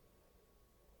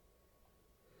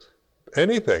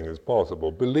 Anything is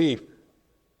possible. Belief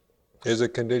is a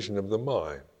condition of the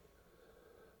mind.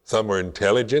 Some are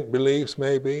intelligent beliefs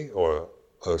maybe, or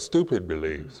stupid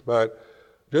beliefs, but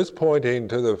just pointing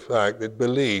to the fact that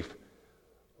belief,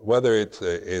 whether it's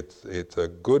a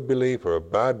good belief or a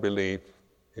bad belief,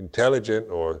 intelligent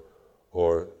or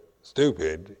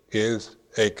stupid, is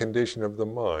a condition of the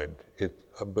mind.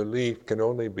 A belief can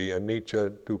only be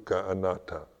anicca, dukkha,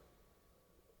 anatta.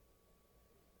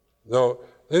 So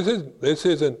this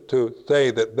isn't to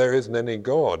say that there isn't any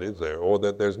God, is there? Or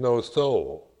that there's no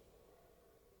soul,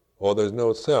 or there's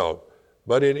no self.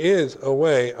 But it is a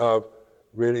way of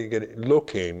really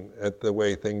looking at the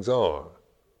way things are,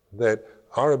 that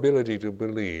our ability to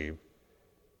believe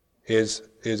is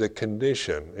a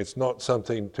condition. It's not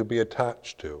something to be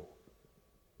attached to.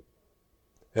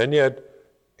 And yet,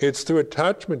 it's through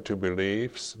attachment to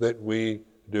beliefs that we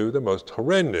do the most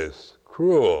horrendous,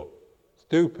 cruel,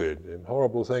 stupid, and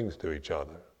horrible things to each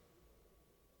other.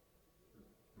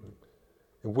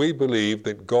 If we believe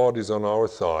that God is on our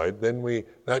side, then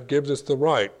that gives us the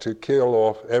right to kill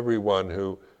off everyone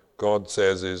who God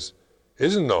says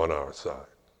isn't on our side.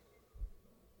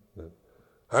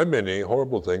 How many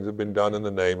horrible things have been done in the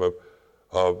name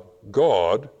of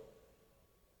God,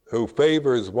 who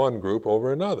favors one group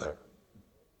over another?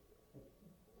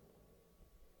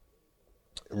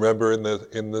 Remember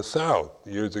in the South,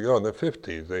 years ago, in the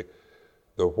 50s,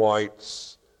 the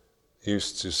whites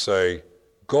used to say,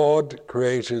 God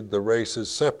created the races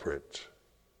separate.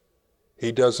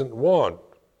 He doesn't want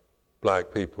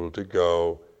black people to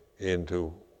go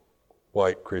into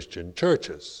white Christian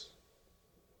churches.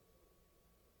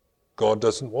 God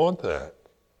doesn't want that,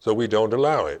 so we don't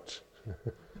allow it.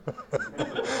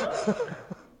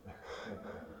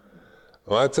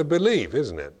 Well, that's a belief,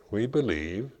 isn't it? We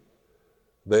believe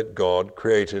that God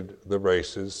created the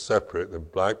races separate. The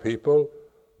black people,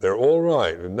 they're all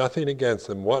right, there's nothing against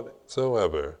them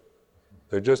whatsoever.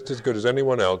 They're just as good as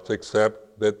anyone else,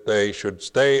 except that they should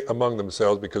stay among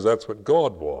themselves because that's what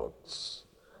God wants.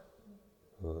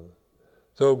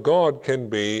 So God can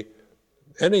be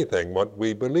anything what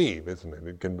we believe, isn't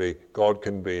it? God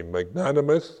can be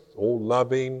magnanimous,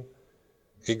 all-loving,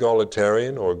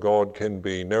 egalitarian, or God can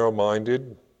be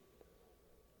narrow-minded,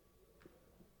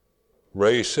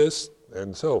 racist,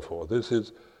 and so forth. This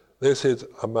is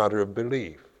a matter of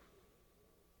belief.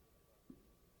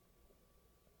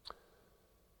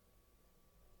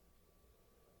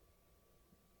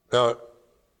 Now,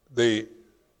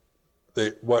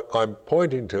 what I'm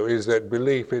pointing to is that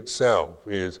belief itself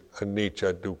is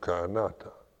Anicca, Dukkha,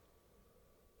 Anatta.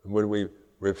 And when we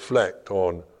reflect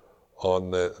on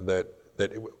that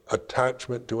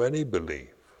attachment to any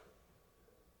belief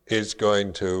is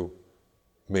going to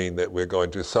mean that we're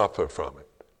going to suffer from it.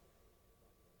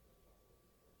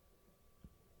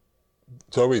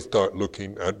 So we start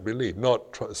looking at belief,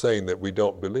 not saying that we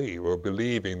don't believe or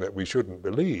believing that we shouldn't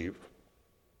believe.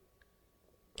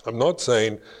 I'm not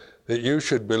saying that you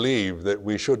should believe that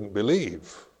we shouldn't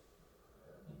believe.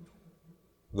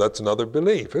 That's another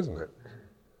belief, isn't it?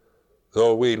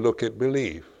 So we look at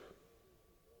belief.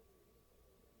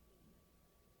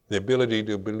 The ability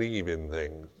to believe in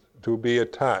things, to be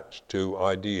attached to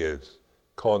ideas,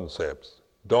 concepts,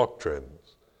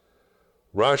 doctrines,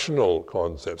 rational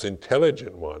concepts,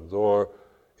 intelligent ones, or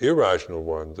irrational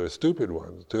ones, or stupid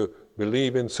ones, to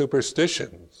believe in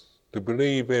superstitions, to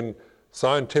believe in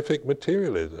scientific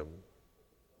materialism.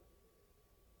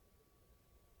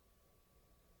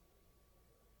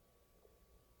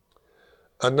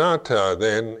 Anatta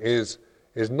then is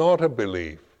not a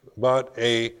belief, but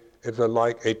it's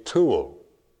like a tool.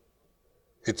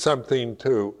 It's something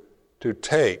to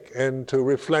take and to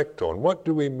reflect on. What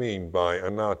do we mean by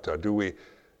anatta?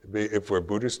 If we're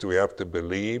Buddhists, do we have to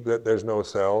believe that there's no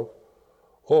self?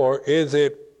 Or is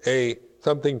it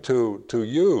something to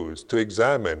use, to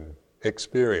examine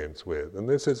experience with? And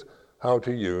this is how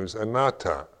to use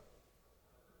anatta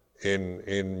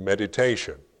in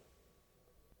meditation.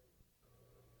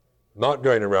 Not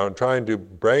going around trying to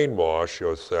brainwash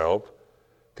yourself,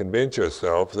 convince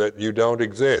yourself that you don't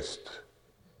exist.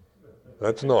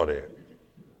 That's not it.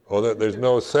 Or that there's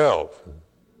no self.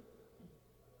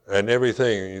 And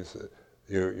everything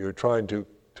you're trying to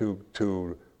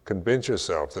convince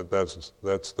yourself that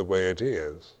that's the way it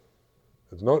is.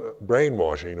 It's not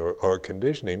brainwashing or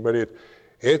conditioning, but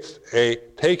it's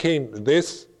taking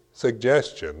this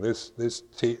suggestion, this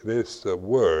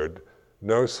word,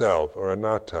 no self or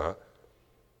anatta,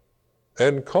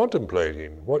 and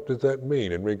contemplating what does that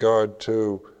mean in regard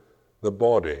to the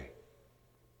body,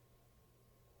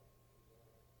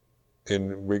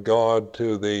 in regard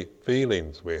to the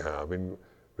feelings we have, in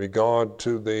regard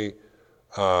to the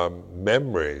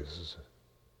memories,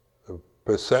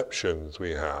 perceptions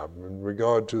we have, in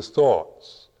regard to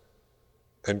thoughts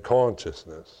and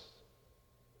consciousness.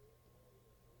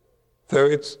 So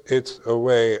it's a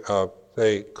way of,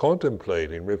 say,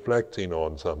 contemplating, reflecting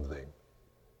on something.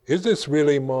 Is this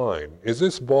really mine? Is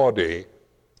this body,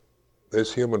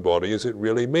 this human body, is it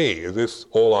really me? Is this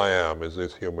all I am, is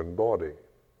this human body?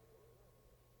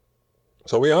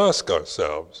 So we ask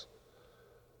ourselves,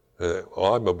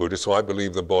 I'm a Buddhist, so I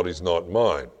believe the body's not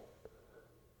mine.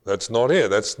 That's not it.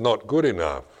 That's not good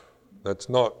enough. That's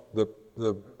not the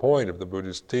the point of the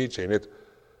Buddhist teaching. It's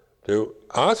to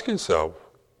ask yourself,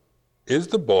 is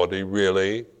it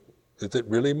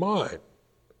really mine?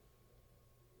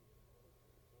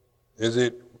 Is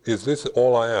this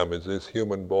all I am? Is this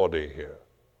human body here?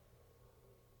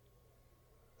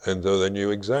 And so then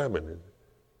you examine it.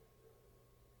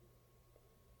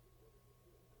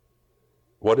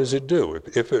 What does it do?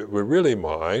 If it were really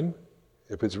mine,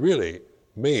 if it's really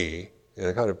me in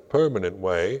a kind of permanent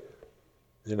way,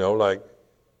 then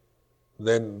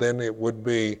it would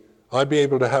be, I'd be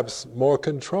able to have more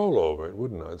control over it,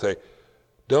 wouldn't I? I'd say,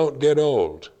 don't get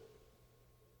old.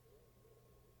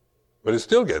 But it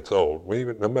still gets old.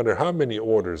 No matter how many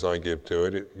orders I give to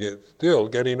it, it's still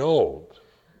getting old.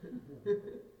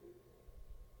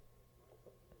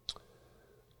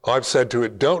 I've said to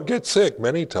it, don't get sick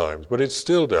many times, but it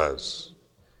still does.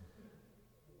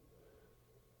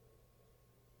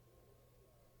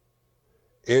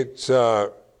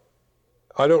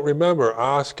 I don't remember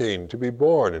asking to be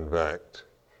born, in fact.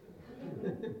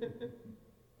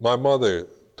 My mother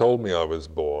told me I was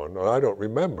born, and I don't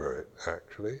remember it,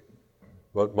 actually.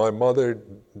 But my mother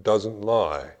doesn't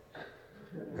lie.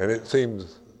 And it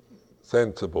seems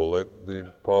sensible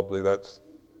that probably that's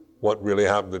what really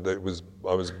happened, that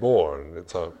I was born.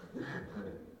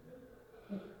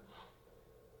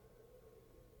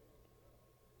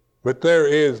 But there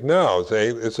is now,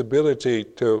 say, this ability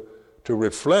to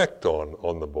reflect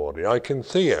on the body. I can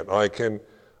see it. I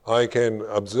can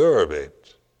observe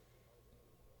it.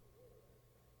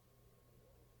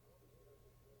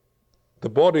 The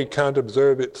body can't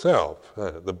observe itself.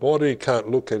 The body can't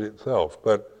look at itself.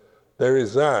 But there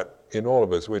is that in all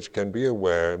of us which can be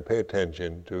aware and pay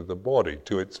attention to the body,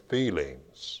 to its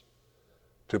feelings,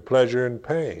 to pleasure and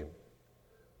pain.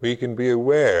 We can be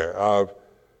aware of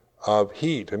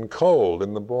heat and cold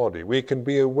in the body. We can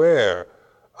be aware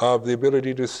of the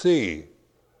ability to see.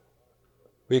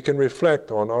 We can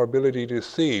reflect on our ability to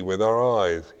see with our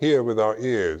eyes, hear with our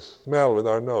ears, smell with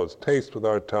our nose, taste with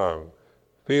our tongue,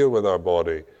 feel with our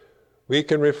body. We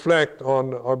can reflect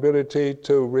on our ability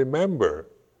to remember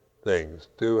things,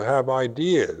 to have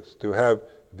ideas, to have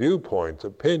viewpoints,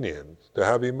 opinions, to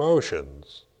have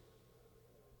emotions.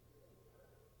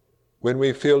 When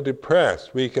we feel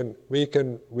depressed, we can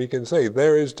say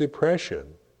there is depression,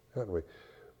 can't we?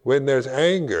 When there's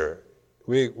anger,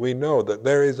 we know that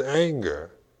there is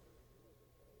anger.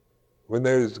 When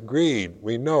there's greed,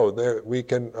 we know we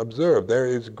can observe there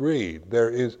is greed, there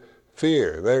is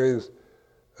fear, there is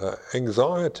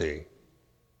anxiety.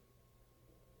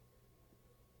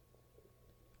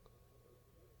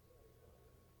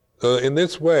 In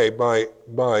this way,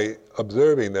 by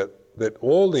observing that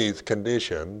all these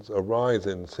conditions arise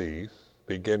and cease,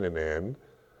 begin and end,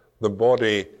 the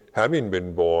body, having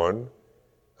been born,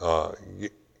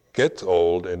 gets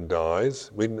old and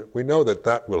dies. We know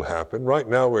that will happen. Right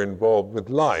now we're involved with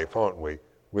life, aren't we?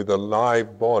 With a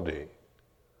live body.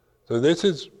 So this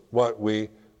is what we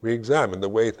examine, the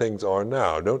way things are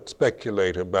now. Don't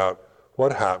speculate about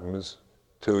what happens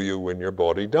to you when your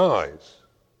body dies,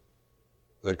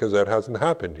 because that hasn't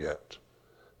happened yet.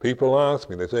 People ask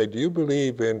me, they say, do you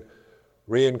believe in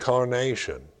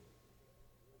reincarnation?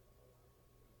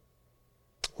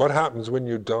 What happens when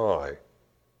you die?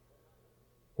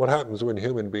 What happens when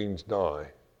human beings die?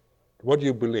 What do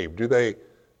you believe? Do they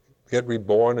get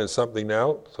reborn as something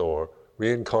else, or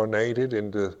reincarnated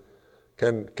into...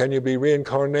 Can you be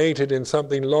reincarnated in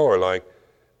something lower, like,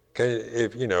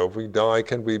 if we die,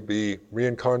 can we be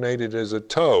reincarnated as a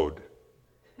toad?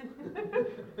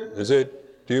 Do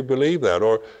you believe that?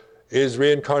 Or is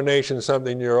reincarnation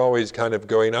something you're always kind of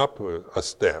going up a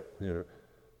step?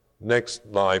 Next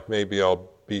life, maybe I'll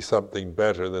be something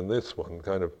better than this one,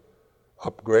 kind of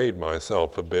upgrade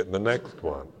myself a bit in the next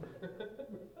one.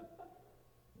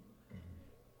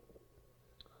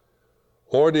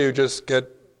 Or do you just get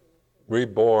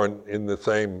reborn in the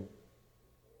same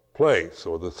place,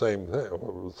 or the same thing,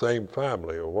 or the same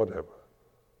family, or whatever?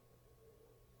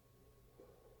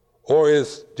 Or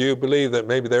do you believe that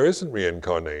maybe there isn't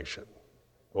reincarnation?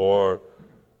 Or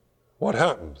what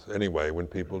happens anyway when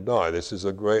people die? This is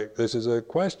a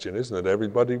question, isn't it?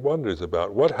 Everybody wonders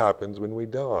about what happens when we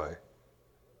die.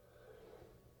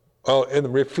 Well,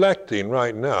 in reflecting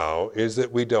right now is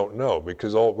that we don't know,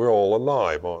 because we're all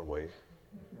alive, aren't we?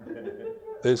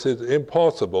 This is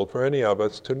impossible for any of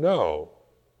us to know,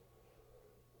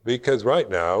 because right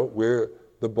now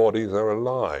the bodies are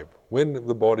alive. When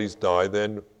the bodies die,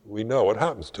 then we know what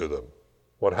happens to them,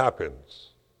 what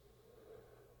happens.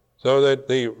 So that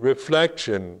the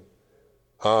reflection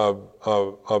of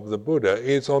the Buddha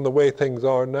is on the way things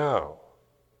are now.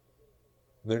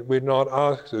 We're not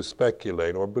asked to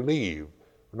speculate or believe.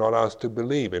 We're not asked to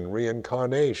believe in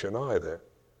reincarnation either.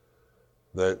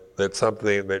 That's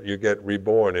something that you get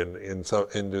reborn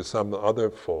into some other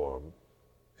form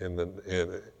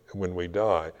when we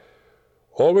die.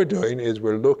 All we're doing is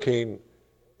we're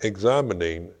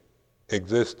examining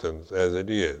existence as it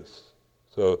is.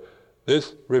 So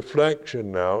this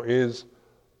reflection now is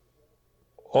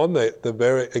on the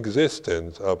very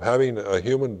existence of having a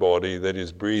human body that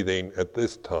is breathing at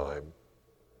this time,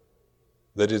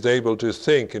 that is able to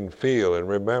think and feel and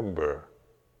remember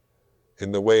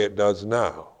in the way it does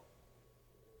now.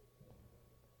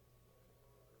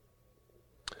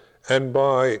 And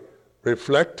by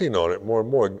reflecting on it more and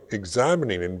more,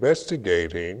 examining,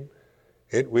 investigating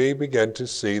it, we begin to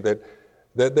see that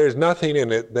there's nothing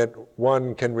in it that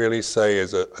one can really say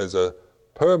is a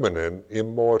permanent,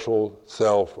 immortal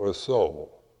self or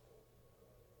soul.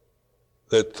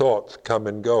 That thoughts come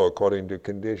and go according to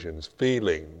conditions,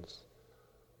 feelings.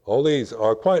 All these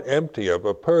are quite empty of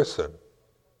a person.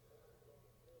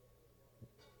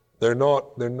 They're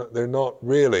not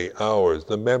really ours.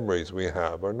 The memories we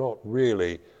have are not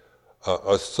really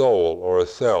a soul or a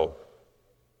self.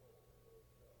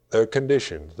 They're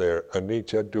conditions. They're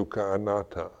Anicca, Dukkha,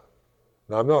 Anatta.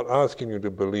 Now, I'm not asking you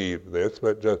to believe this,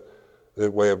 but just a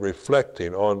way of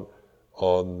reflecting on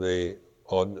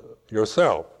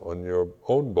yourself, on your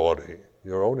own body,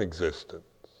 your own existence.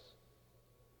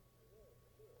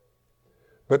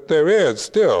 But there is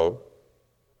still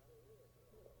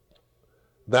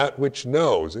that which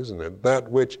knows, isn't it? That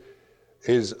which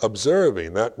is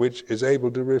observing, that which is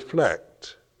able to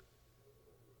reflect.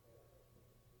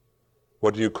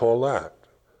 What do you call that?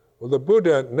 Well, the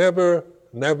Buddha never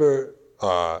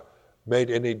made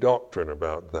any doctrine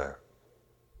about that.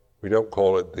 We don't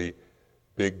call it the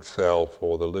big self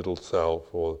or the little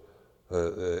self, or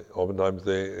oftentimes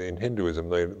in Hinduism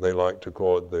they like to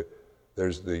call it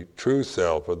there's the true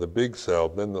self or the big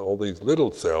self, then all these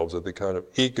little selves are the kind of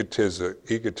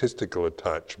egotistical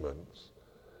attachments.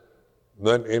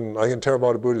 Then I can tell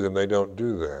about Buddhism they don't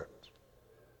do that.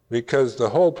 Because the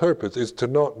whole purpose is to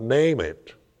not name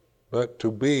it, but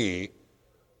to be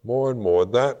more and more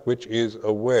that which is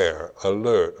aware,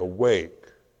 alert, awake,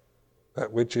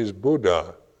 that which is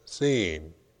Buddha,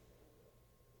 seeing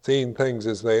things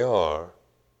as they are.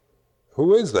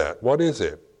 Who is that? What is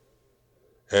it?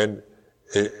 And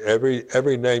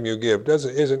every name you give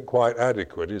isn't quite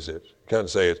adequate, is it? You can't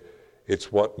say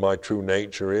it's what my true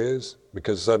nature is,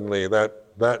 because suddenly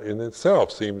that in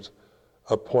itself seems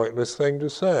a pointless thing to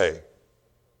say.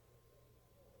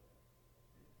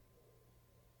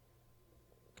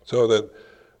 So that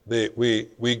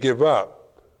we give up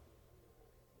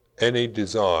any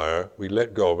desire, we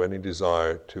let go of any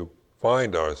desire to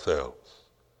find ourselves,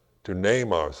 to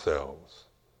name ourselves.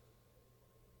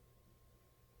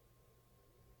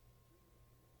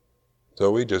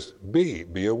 So we just be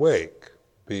awake,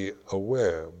 be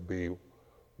aware, be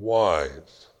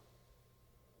wise.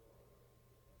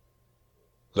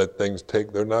 Let things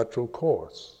take their natural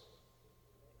course.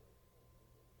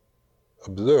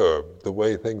 Observe the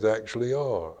way things actually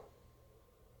are.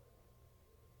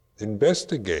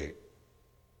 Investigate.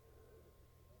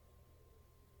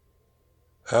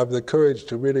 Have the courage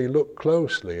to really look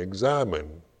closely,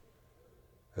 examine,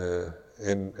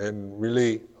 and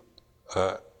really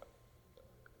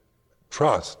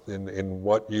trust in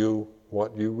what you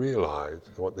realize,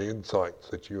 what the insights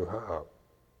that you have.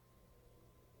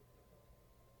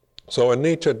 So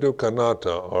Anicca, Dukkha,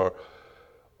 Anatta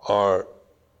are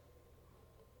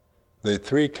the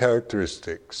three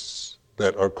characteristics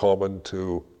that are common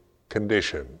to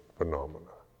conditioned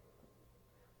phenomena.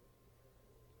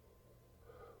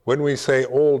 When we say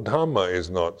all Dhamma is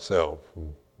not self,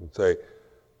 we say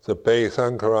Sape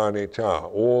Sankharani Cha,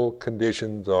 all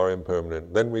conditions are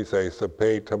impermanent. Then we say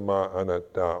Sape Dhamma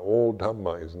Anatta, all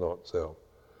Dhamma is not self.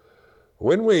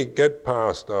 When we get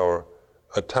past our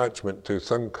attachment to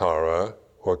sankhara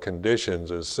or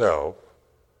conditions as self,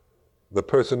 the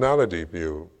personality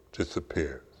view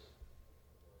disappears.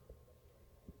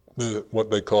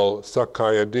 What they call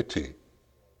sakkaya ditthi.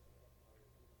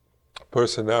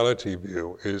 Personality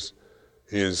view is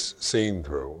seen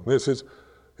through. This is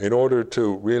in order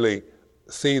to really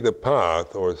see the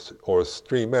path or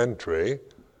stream entry.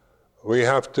 We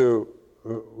have to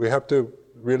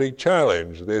really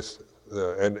challenge this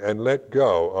and let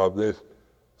go of this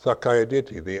sakkaya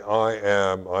ditthi, the I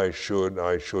am, I should,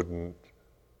 I shouldn't,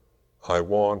 I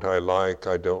want, I like,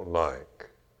 I don't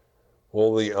like.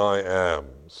 All the I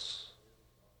ams.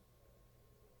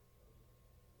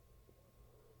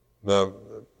 Now,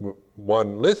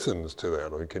 one listens to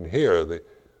that, or you can hear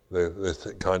this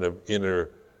kind of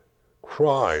inner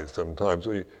cry sometimes.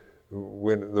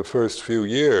 When the first few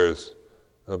years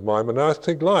of my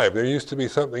monastic life, there used to be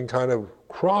something kind of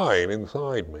crying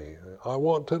inside me. I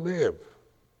want to live.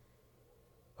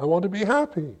 I want to be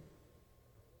happy.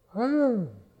 Ah.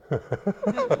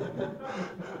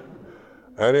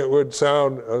 And it would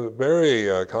sound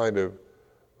very kind of,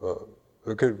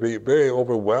 it could be very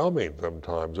overwhelming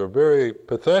sometimes, or very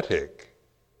pathetic.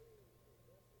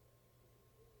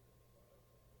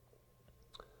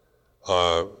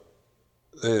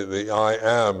 The I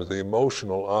ams, the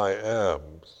emotional I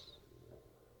ams.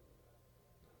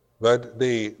 But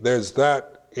there's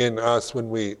that in us when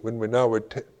we're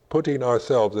putting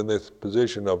ourselves in this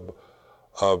position of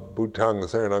Bhutang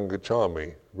Saranang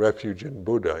Gacchami, refuge in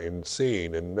Buddha, in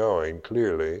seeing and knowing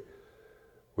clearly.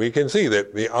 We can see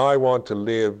that the I want to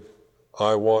live,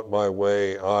 I want my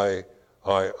way, I,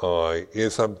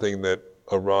 is something that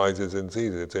arises and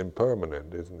ceases. It's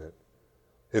impermanent, isn't it?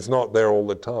 It's not there all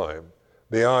the time.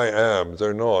 The I ams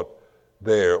are not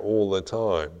there all the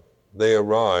time. They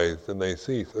arise and they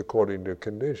cease according to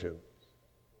conditions.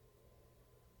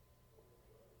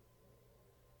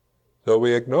 So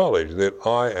we acknowledge that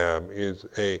I am is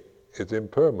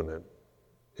impermanent.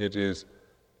 It is,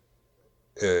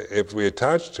 if we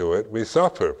attach to it, we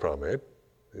suffer from it.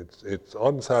 It's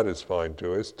unsatisfying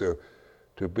to us to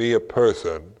be a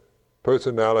person.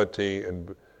 Personality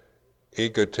and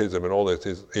egotism and all this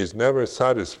is never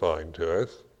satisfying to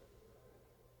us.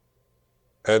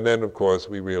 And then, of course,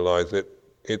 we realize that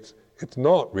it's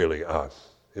not really us.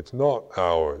 It's not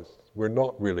ours. We're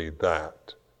not really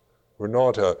that. We're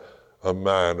not a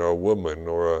man or a woman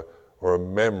or a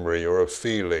memory or a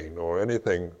feeling or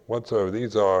anything whatsoever.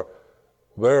 These are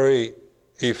very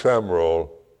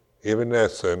ephemeral,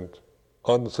 evanescent,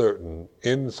 uncertain,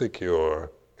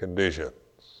 insecure conditions.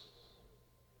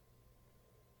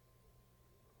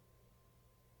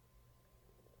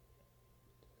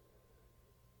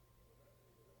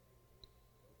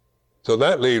 So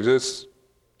that leaves us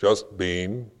just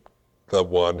being the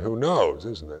one who knows,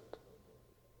 isn't it?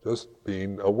 Just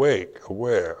being awake,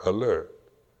 aware, alert.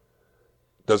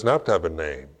 Doesn't have to have a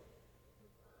name.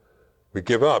 We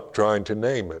give up trying to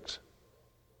name it.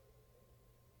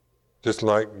 Just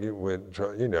like if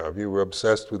you were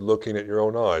obsessed with looking at your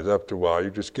own eyes, after a while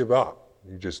you just give up.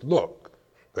 You just look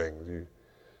things.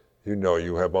 You know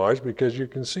you have eyes because you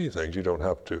can see things. You don't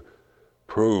have to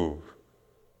prove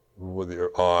with your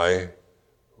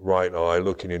right eye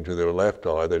looking into the left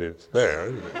eye that it's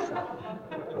there.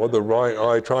 Or the right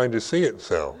eye trying to see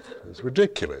itself. It's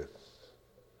ridiculous.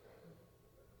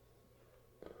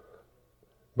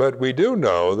 But we do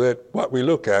know that what we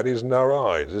look at isn't our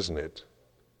eyes, isn't it?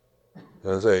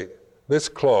 And I say, this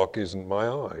clock isn't my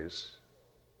eyes.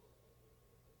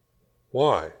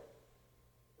 Why?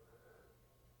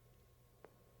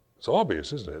 It's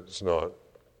obvious, isn't it? It's not.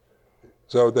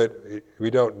 So that we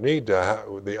don't need to have,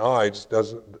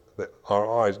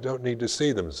 our eyes don't need to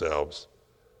see themselves.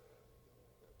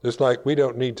 Just like we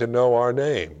don't need to know our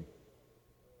name.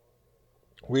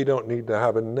 We don't need to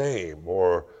have a name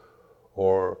or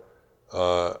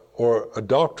a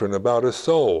doctrine about a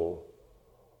soul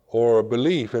or a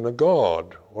belief in a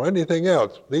God or anything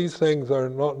else. These things are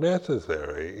not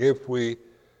necessary if we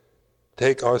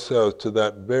take ourselves to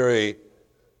that very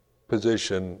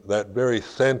position, that very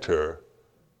center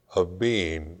of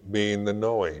being the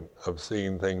knowing, of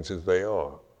seeing things as they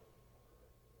are.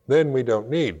 Then we don't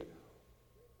need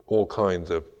all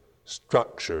kinds of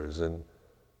structures and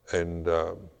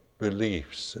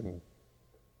beliefs and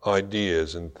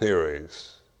ideas and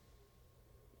theories.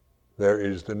 There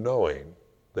is the knowing,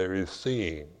 there is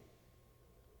seeing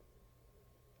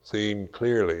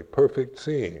clearly, perfect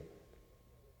seeing.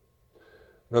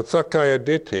 Now, Sakkaya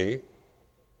Ditthi,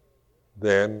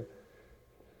 then,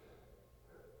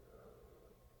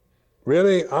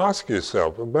 really ask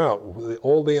yourself about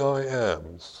all the I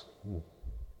ams.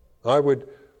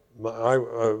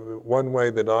 One way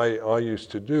that I used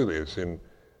to do this,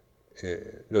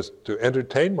 just to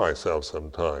entertain myself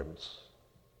sometimes,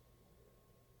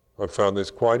 I found this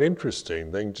quite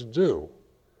interesting thing to do.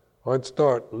 I'd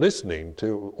start listening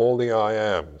to all the I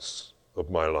ams of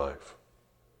my life.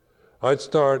 I'd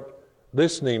start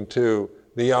listening to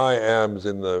the I ams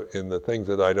in the things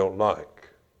that I don't like,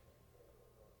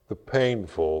 the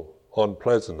painful,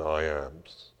 unpleasant I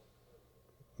ams,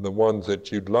 the ones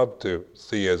that you'd love to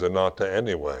see as anatta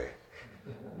anyway.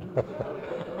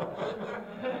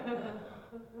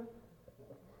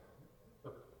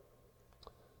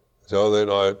 So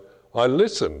that I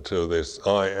listen to this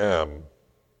I am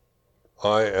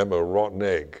a rotten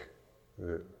egg.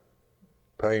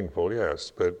 Painful,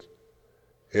 yes, but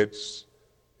It's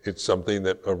something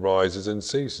that arises and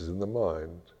ceases in the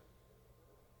mind.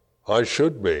 I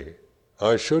should be.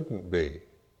 I shouldn't be.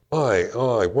 I,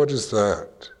 what is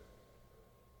that?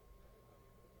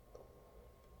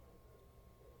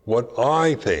 What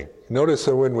I think. Notice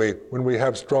that when we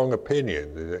have strong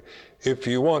opinions, if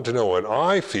you want to know what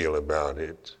I feel about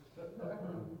it,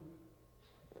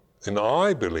 and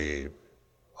I believe,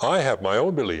 I have my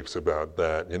own beliefs about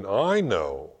that, and I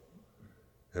know,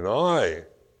 and I,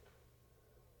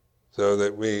 so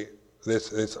that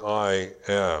this I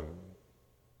am,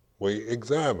 we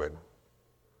examine,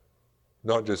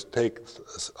 not just take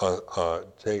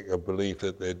a belief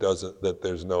that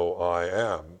there's no I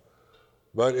am,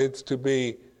 but it's to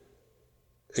be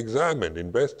examined,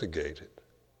 investigated.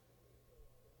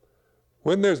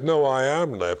 When there's no I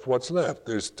am left, what's left?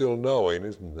 There's still knowing,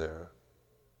 isn't there?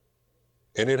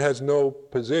 And it has no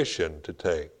position to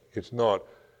take. It's not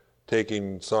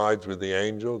taking sides with the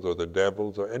angels or the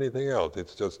devils or anything else.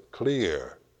 It's just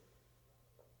clear.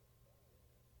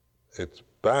 It's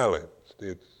balanced.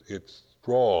 It's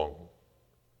strong.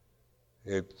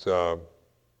 It's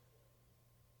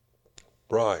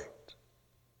bright.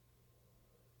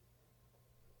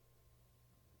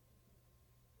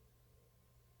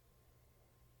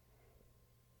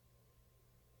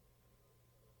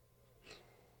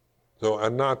 So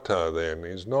anatta then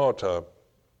is not a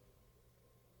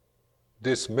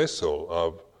dismissal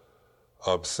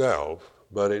of self,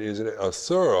 but it is a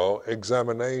thorough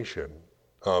examination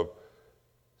of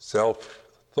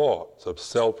self-thoughts, of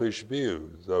selfish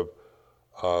views,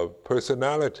 of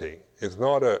personality. It's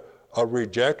not a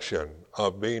rejection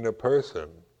of being a person,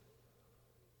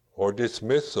 or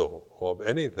dismissal of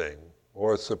anything,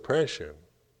 or a suppression.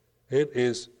 It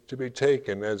is to be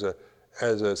taken as a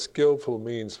skillful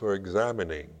means for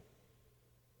examining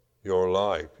your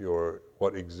life,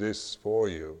 what exists for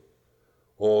you,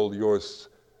 all your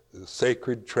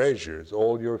sacred treasures,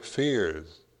 all your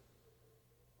fears,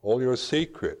 all your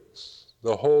secrets,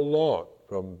 the whole lot,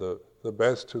 from the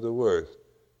best to the worst,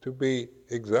 to be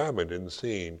examined and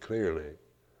seen clearly.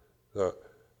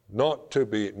 Not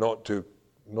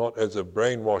as a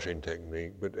brainwashing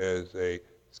technique, but as a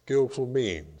skillful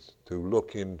means to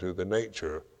look into the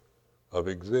nature of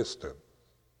existence.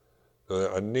 So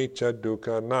Anicca,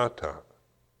 Dukkha, Anatta.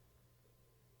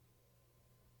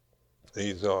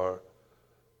 These are,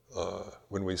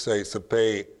 when we say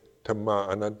sape dhamma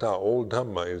anatta, all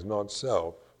dhamma is not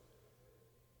self.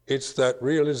 It's that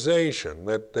realization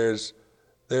that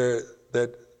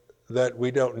that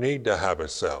we don't need to have a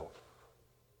self.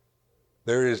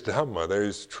 There is dhamma, there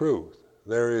is truth,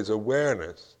 there is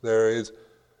awareness, there is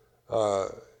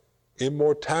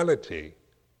immortality,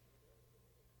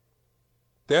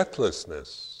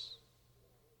 deathlessness,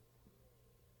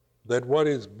 that what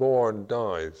is born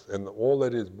dies, and all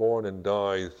that is born and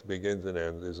dies, begins and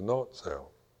ends, is not self.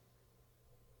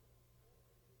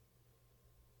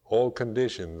 All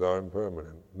conditions are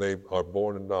impermanent. They are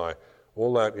born and die.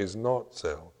 All that is not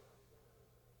self.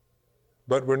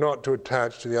 But we're not to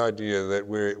attach to the idea that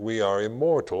we are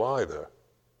immortal either.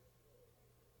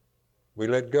 We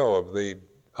let go of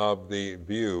the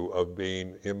view of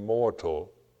being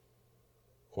immortal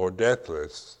or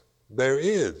deathless. There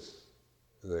is.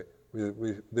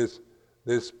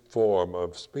 This form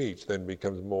of speech then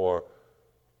becomes more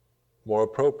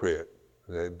appropriate.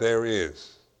 There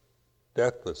is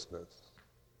deathlessness.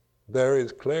 There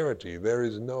is clarity. There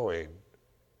is knowing.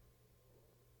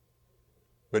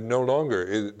 But no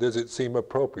longer does it seem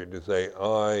appropriate to say,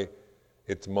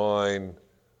 it's mine,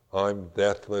 I'm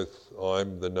deathless,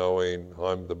 I'm the knowing,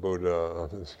 I'm the Buddha.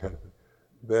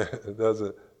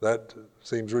 That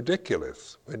seems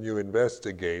ridiculous when you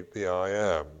investigate the I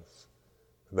ams,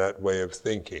 that way of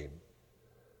thinking.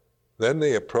 Then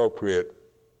the appropriate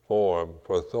form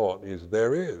for thought is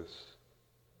there is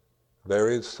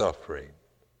suffering.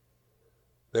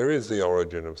 There is the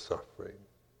origin of suffering.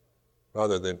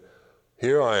 Rather than,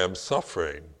 here I am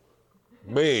suffering.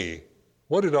 Me,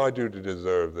 what did I do to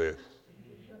deserve this?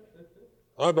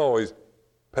 I've always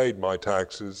paid my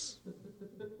taxes.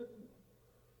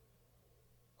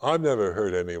 I've never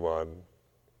hurt anyone.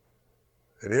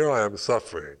 And here I am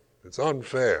suffering. It's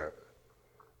unfair.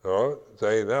 So,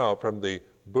 say now, from the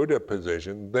Buddha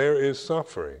position, there is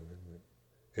suffering.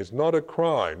 It's not a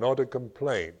cry, not a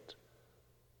complaint.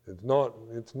 There's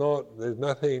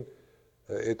nothing,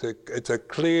 it's a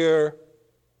clear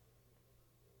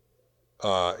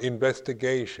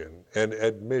investigation and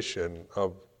admission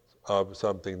of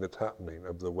something that's happening,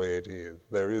 of the way it is.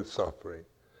 There is suffering.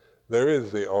 There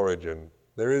is the origin.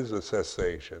 There is a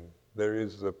cessation. There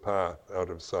is the path out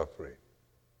of suffering.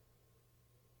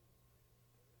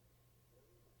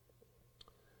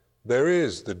 there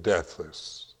is the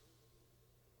deathless.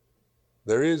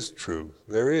 There is truth.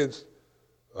 There is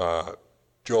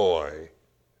joy,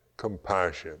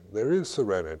 compassion. There is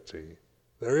serenity.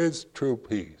 There is true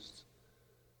peace.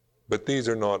 But these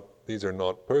are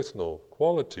not personal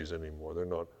qualities anymore.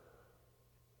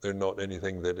 They're not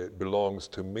anything that it belongs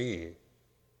to me.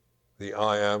 The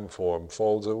I am form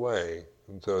falls away,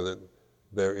 and so that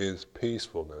there is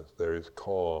peacefulness, there is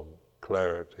calm,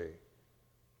 clarity,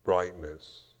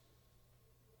 brightness.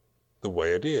 The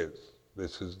way it is.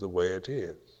 This is the way it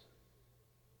is.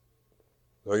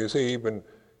 So you see, even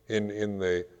in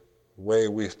the way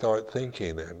we start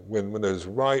thinking then, when there's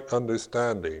right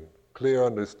understanding, clear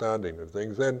understanding of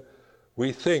things, then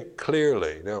we think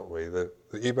clearly, don't we?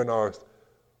 Even our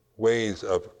ways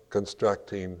of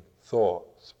constructing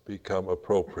thoughts become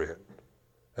appropriate.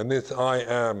 And this I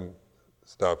am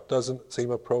stuff doesn't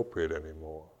seem appropriate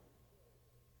anymore.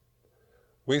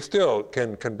 We still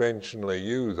can conventionally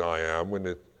use I am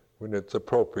when it's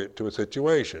appropriate to a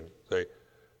situation. Say,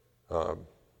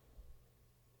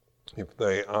 if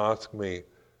they ask me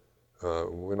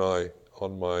when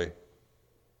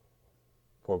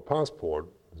for a passport,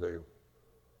 say,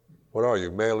 what are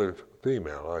you, male or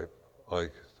female? I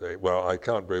say, well, I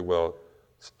can't very well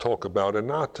talk about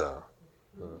Anatta.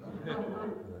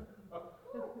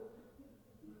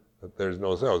 But there's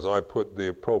no sense. I put the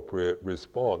appropriate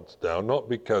response down, not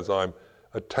because I'm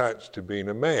attached to being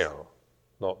a male,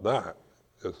 not that.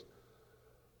 Just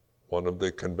one of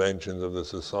the conventions of the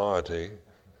society,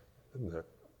 isn't it?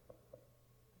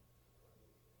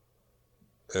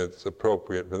 It's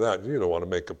appropriate for that. You don't want to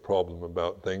make a problem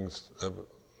about things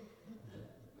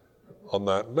on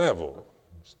that level.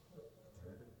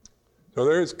 So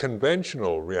there is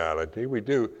conventional reality.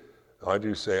 I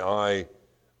do say I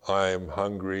am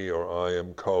hungry or I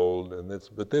am cold,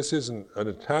 but this isn't an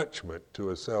attachment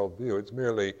to a self-view. It's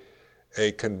merely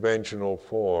a conventional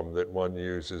form that one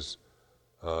uses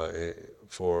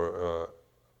for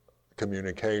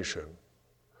communication.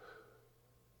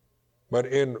 But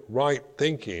in right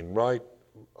thinking,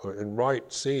 in right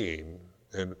seeing,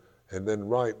 and then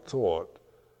right thought,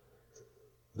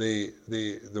 the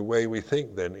way we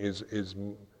think then is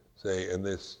say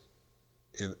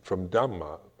from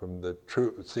Dhamma, from the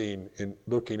truth seen in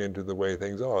looking into the way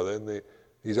things are, then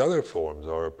these other forms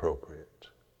are appropriate.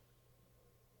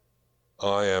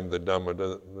 I am the Dhamma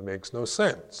that makes no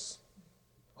sense.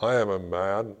 I am a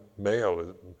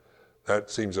male, that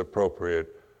seems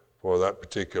appropriate for that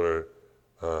particular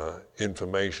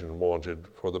information wanted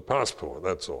for the passport,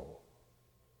 that's all.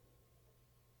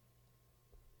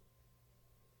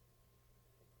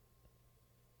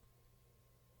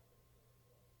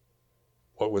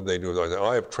 What would they do? Like,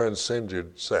 I have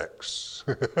transcended sex.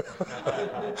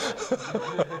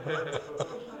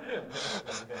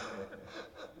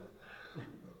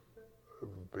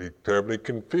 Be terribly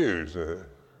confused. The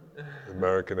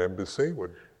American embassy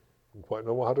wouldn't quite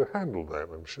know how to handle that,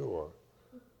 I'm sure.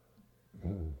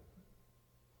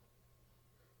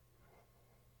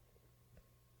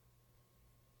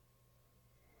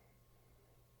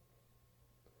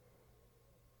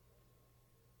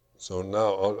 So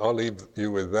now I'll leave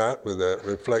you with a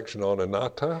reflection on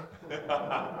Anatta.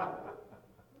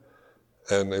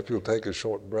 And if you'll take a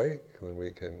short break, then we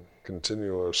can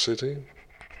continue our sitting.